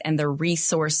policies and the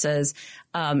resources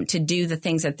to do the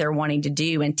things that they're wanting to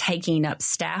do and taking up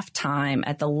staff time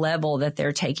at the level that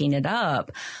they're taking it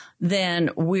up, then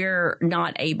we're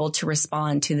not able to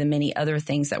respond to the many other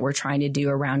things that we're trying to do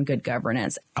around good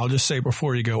governance. I'll just say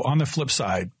before you go, on the flip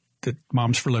side, that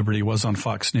Moms for Liberty was on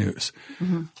Fox News.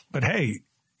 Mm-hmm. But hey,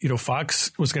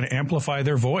 Fox was going to amplify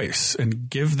their voice and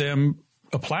give them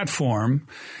a platform.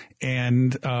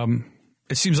 And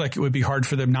it seems like it would be hard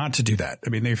for them not to do that. I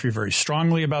mean, they feel very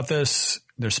strongly about this.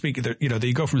 They're speaking,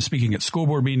 they go from speaking at school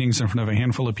board meetings in front of a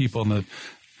handful of people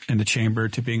in the chamber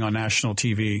to being on national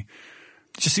TV.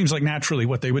 It just seems like naturally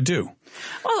what they would do.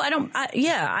 Well,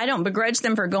 I don't begrudge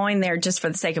them for going there just for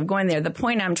the sake of going there. The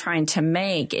point I'm trying to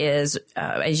make is,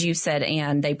 as you said,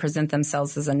 Ann, they present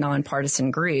themselves as a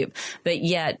nonpartisan group, but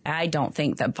yet I don't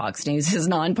think that Fox News is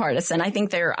nonpartisan. I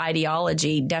think their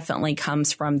ideology definitely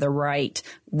comes from the right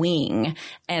wing.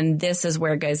 And this is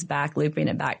where it goes back, looping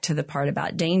it back to the part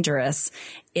about dangerous,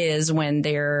 is when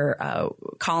they're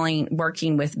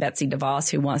working with Betsy DeVos,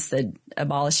 who wants the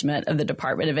abolishment of the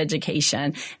Department of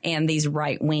Education, and these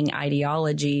right-wing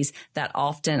ideologies that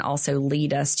often also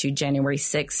lead us to January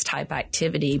 6th type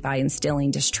activity by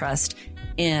instilling distrust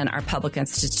in our public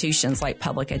institutions like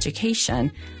public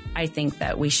education. I think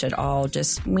that we should all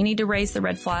we need to raise the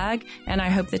red flag, and I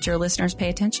hope that your listeners pay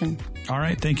attention. All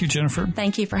right. Thank you, Jennifer.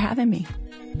 Thank you for having me.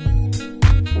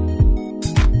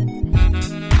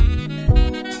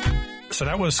 So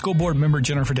that was school board member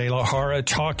Jennifer De La Jara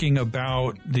talking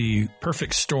about the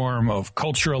perfect storm of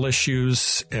cultural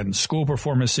issues and school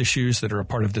performance issues that are a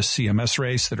part of the CMS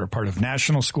race, that are part of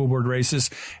national school board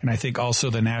races, and I think also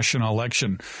the national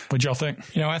election. What'd y'all think?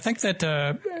 I think that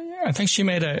I think she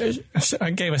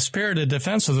gave a spirited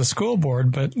defense of the school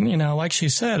board, but like she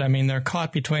said, I mean, they're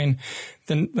caught between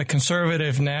the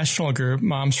conservative national group,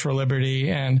 Moms for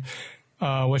Liberty, and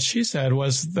what she said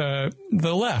was the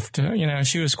left.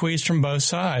 She was squeezed from both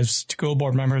sides. School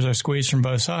board members are squeezed from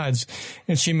both sides.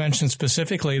 And she mentioned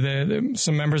specifically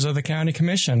some members of the county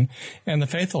commission and the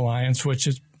Faith Alliance, which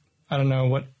is, I don't know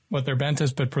what their bent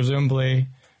is, but presumably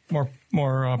more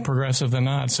progressive than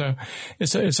not. So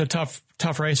it's a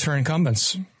tough race for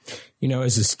incumbents.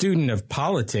 As a student of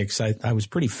politics, I was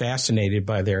pretty fascinated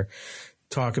by their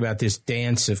talk about this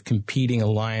dance of competing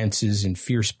alliances and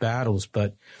fierce battles.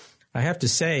 But I have to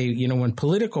say, when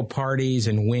political parties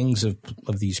and wings of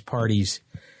these parties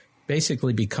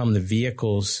basically become the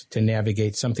vehicles to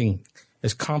navigate something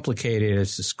as complicated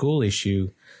as the school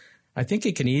issue, I think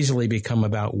it can easily become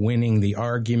about winning the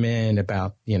argument,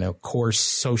 about, coarse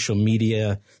social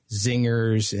media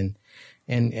zingers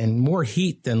and more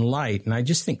heat than light. And I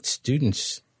just think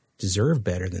students deserve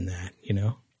better than that,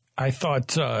 I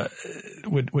thought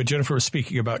when Jennifer was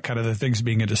speaking about kind of the things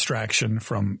being a distraction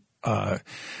from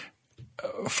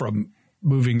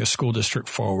moving the school district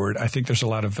forward, I think there's a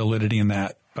lot of validity in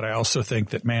that. But I also think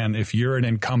that, man, if you're an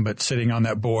incumbent sitting on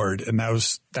that board and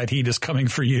that heat is coming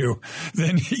for you,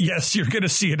 then yes, you're going to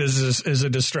see it as a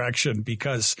distraction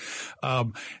because,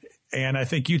 and I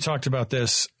think you talked about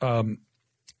this,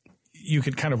 you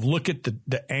can kind of look at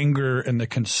the anger and the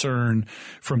concern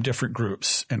from different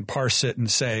groups and parse it and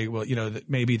say, well, that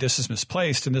maybe this is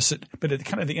misplaced and this, but at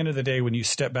kind of the end of the day, when you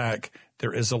step back,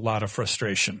 there is a lot of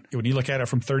frustration. When you look at it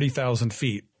from 30,000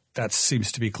 feet, that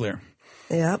seems to be clear.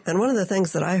 Yeah. And one of the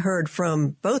things that I heard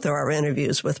from both of our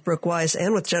interviews with Brooke Weiss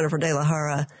and with Jennifer De La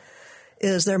Jara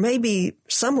is there may be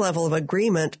some level of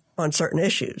agreement on certain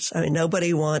issues. I mean,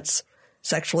 nobody wants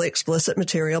sexually explicit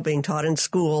material being taught in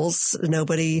schools.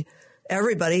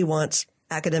 Everybody wants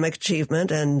academic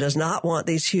achievement and does not want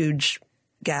these huge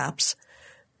gaps.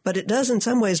 But it does in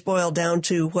some ways boil down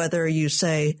to whether you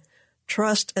say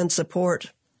trust and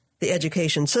support the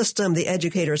education system, the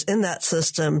educators in that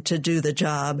system to do the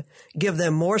job, give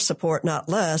them more support, not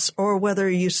less, or whether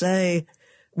you say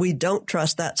we don't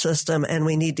trust that system and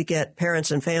we need to get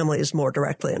parents and families more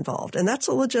directly involved. And that's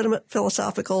a legitimate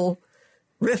philosophical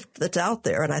rift that's out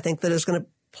there. And I think that is going to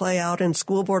play out in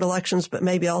school board elections, but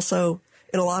maybe also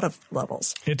in a lot of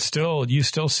levels. You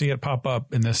still see it pop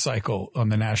up in this cycle on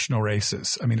the national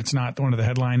races. I mean, it's not one of the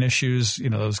headline issues,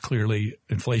 those clearly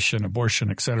inflation, abortion,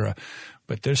 et cetera,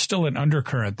 but there's still an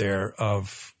undercurrent there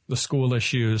of the school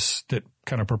issues that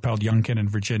kind of propelled Youngkin in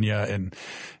Virginia and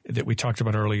that we talked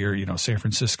about earlier, San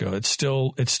Francisco. It's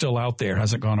still out there,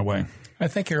 hasn't gone away. I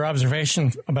think your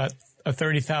observation about a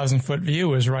 30,000-foot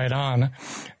view is right on.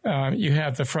 You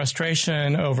have the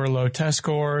frustration over low test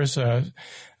scores,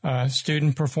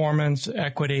 student performance,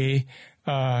 equity,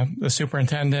 the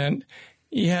superintendent.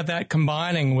 You have that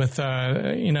combining with,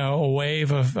 a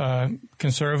wave of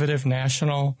conservative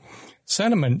national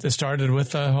sentiment that started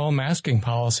with the whole masking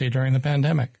policy during the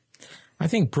pandemic. I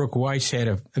think Brooke Weiss had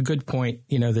a good point.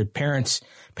 The parents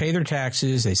pay their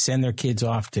taxes, they send their kids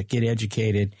off to get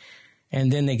educated,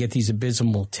 and then they get these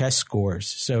abysmal test scores.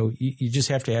 So you just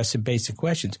have to ask some basic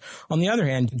questions. On the other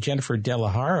hand, Jennifer De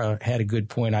La Jara had a good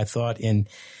point, I thought, in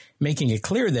making it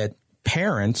clear that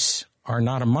parents are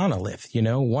not a monolith.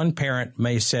 One parent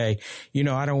may say,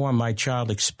 I don't want my child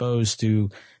exposed to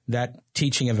that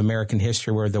teaching of American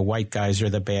history where the white guys are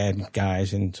the bad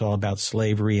guys and it's all about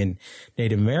slavery and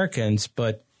Native Americans.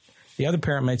 But the other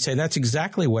parent might say, that's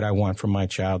exactly what I want from my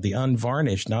child, the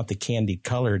unvarnished, not the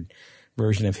candy-colored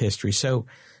version of history. So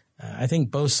I think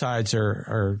both sides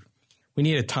we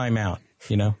need a timeout,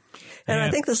 And I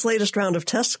think this latest round of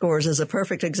test scores is a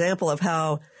perfect example of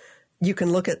how you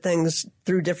can look at things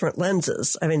through different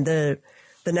lenses. I mean, the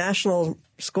national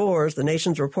scores, the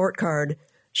nation's report card,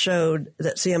 showed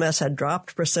that CMS had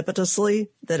dropped precipitously,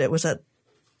 that it was at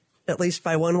least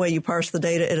by one way you parse the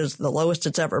data, it is the lowest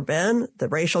it's ever been. The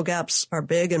racial gaps are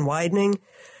big and widening.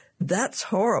 That's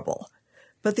horrible.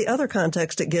 But the other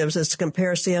context it gives is to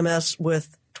compare CMS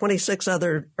with 26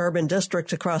 other urban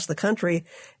districts across the country,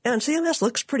 and CMS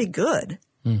looks pretty good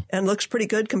and looks pretty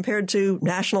good compared to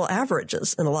national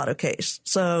averages in a lot of cases.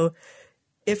 So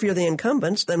if you're the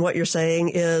incumbents, then what you're saying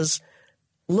is,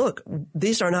 look,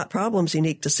 these are not problems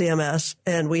unique to CMS,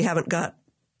 and we haven't got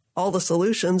all the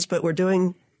solutions, but we're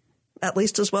doing at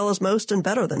least as well as most and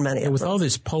better than many of them. With all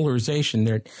this polarization,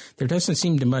 there doesn't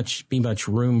seem to be much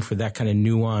room for that kind of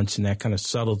nuance and that kind of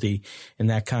subtlety and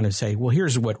that kind of say, well,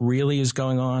 here's what really is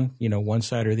going on, one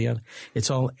side or the other. It's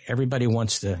all, everybody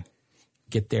wants to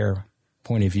get their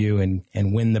point of view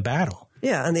and win the battle.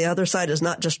 Yeah, and the other side is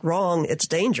not just wrong, it's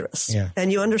dangerous. Yeah.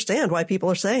 And you understand why people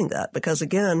are saying that because,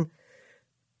 again,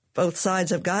 both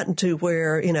sides have gotten to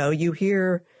where, you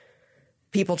hear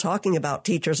people talking about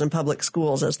teachers in public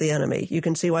schools as the enemy. You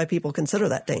can see why people consider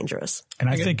that dangerous. And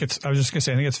I was just going to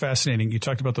say, I think it's fascinating. You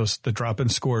talked about the drop in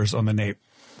scores on the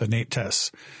NAEP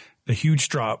tests, the huge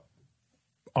drop,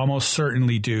 almost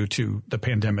certainly due to the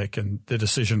pandemic and the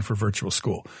decision for virtual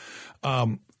school.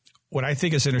 What I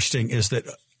think is interesting is that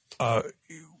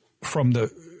from the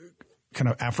kind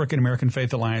of African-American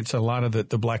Faith Alliance, a lot of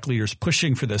the black leaders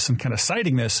pushing for this and kind of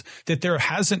citing this, that there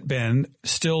hasn't been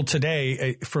still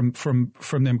today from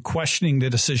them questioning the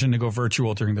decision to go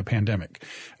virtual during the pandemic.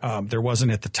 There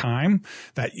wasn't at the time.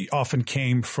 That often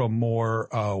came from more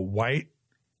white,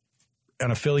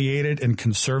 unaffiliated, and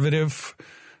conservative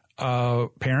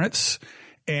parents.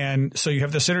 And so you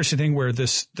have this interesting thing where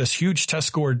this huge test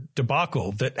score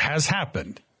debacle that has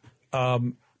happened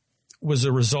was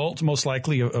a result most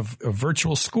likely of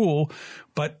virtual school,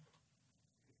 but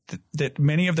that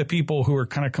many of the people who are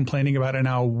kind of complaining about it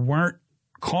now weren't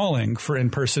calling for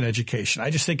in-person education.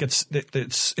 I just think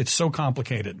it's so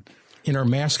complicated. And are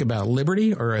masks about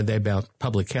liberty or are they about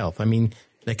public health? I mean,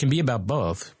 they can be about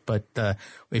both, but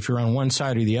if you're on one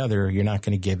side or the other, you're not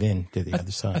going to give in to the other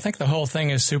side. I think the whole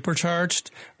thing is supercharged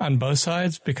on both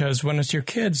sides because when it's your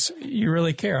kids, you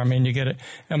really care. I mean, you get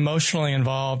emotionally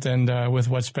involved and with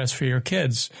what's best for your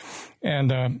kids. And,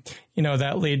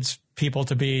 that leads people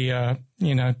to be,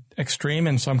 extreme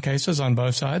in some cases on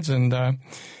both sides. And,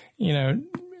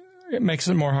 it makes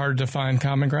it more hard to find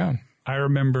common ground. I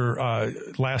remember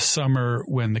last summer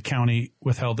when the county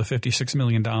withheld the $56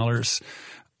 million,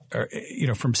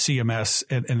 from CMS,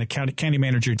 and the county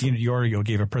manager, Dina Diorio,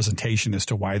 gave a presentation as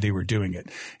to why they were doing it.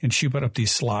 And she put up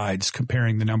these slides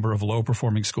comparing the number of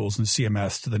low-performing schools in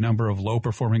CMS to the number of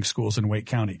low-performing schools in Wake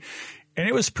County. And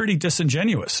it was pretty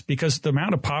disingenuous because the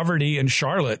amount of poverty in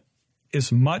Charlotte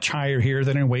is much higher here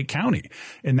than in Wake County.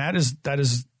 And that is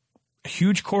a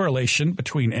huge correlation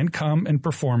between income and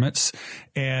performance.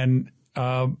 And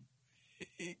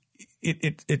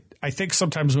I think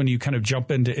sometimes when you kind of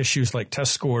jump into issues like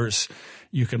test scores,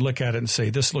 you can look at it and say,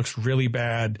 this looks really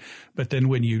bad. But then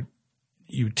when you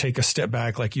take a step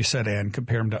back, like you said, Ann,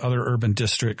 compare them to other urban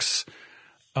districts,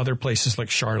 other places like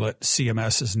Charlotte,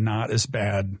 CMS is not as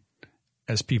bad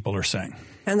as people are saying.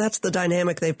 And that's the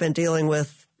dynamic they've been dealing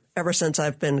with ever since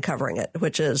I've been covering it,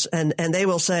 which is, and they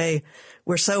will say,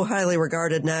 we're so highly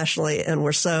regarded nationally and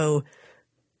we're so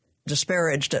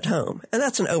disparaged at home. And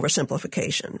that's an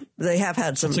oversimplification. They have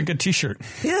had some... It's a good T-shirt.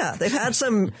 Yeah, they've had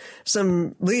some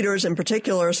leaders in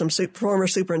particular, some former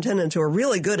superintendents who are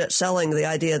really good at selling the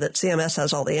idea that CMS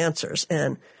has all the answers.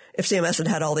 And if CMS had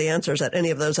had all the answers at any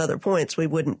of those other points, we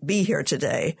wouldn't be here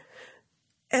today.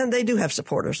 And they do have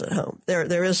supporters at home.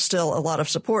 There is still a lot of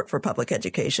support for public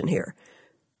education here.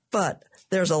 But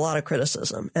there's a lot of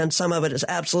criticism, and some of it is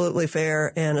absolutely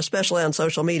fair, and especially on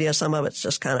social media, some of it's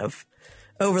just kind of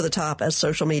over the top, as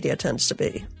social media tends to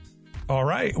be. All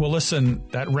right. Well, listen,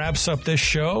 that wraps up this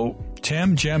show.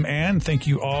 Tim, Jem, Ann, thank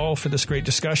you all for this great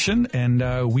discussion,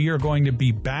 and we are going to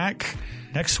be back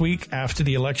next week after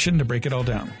the election to break it all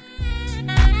down.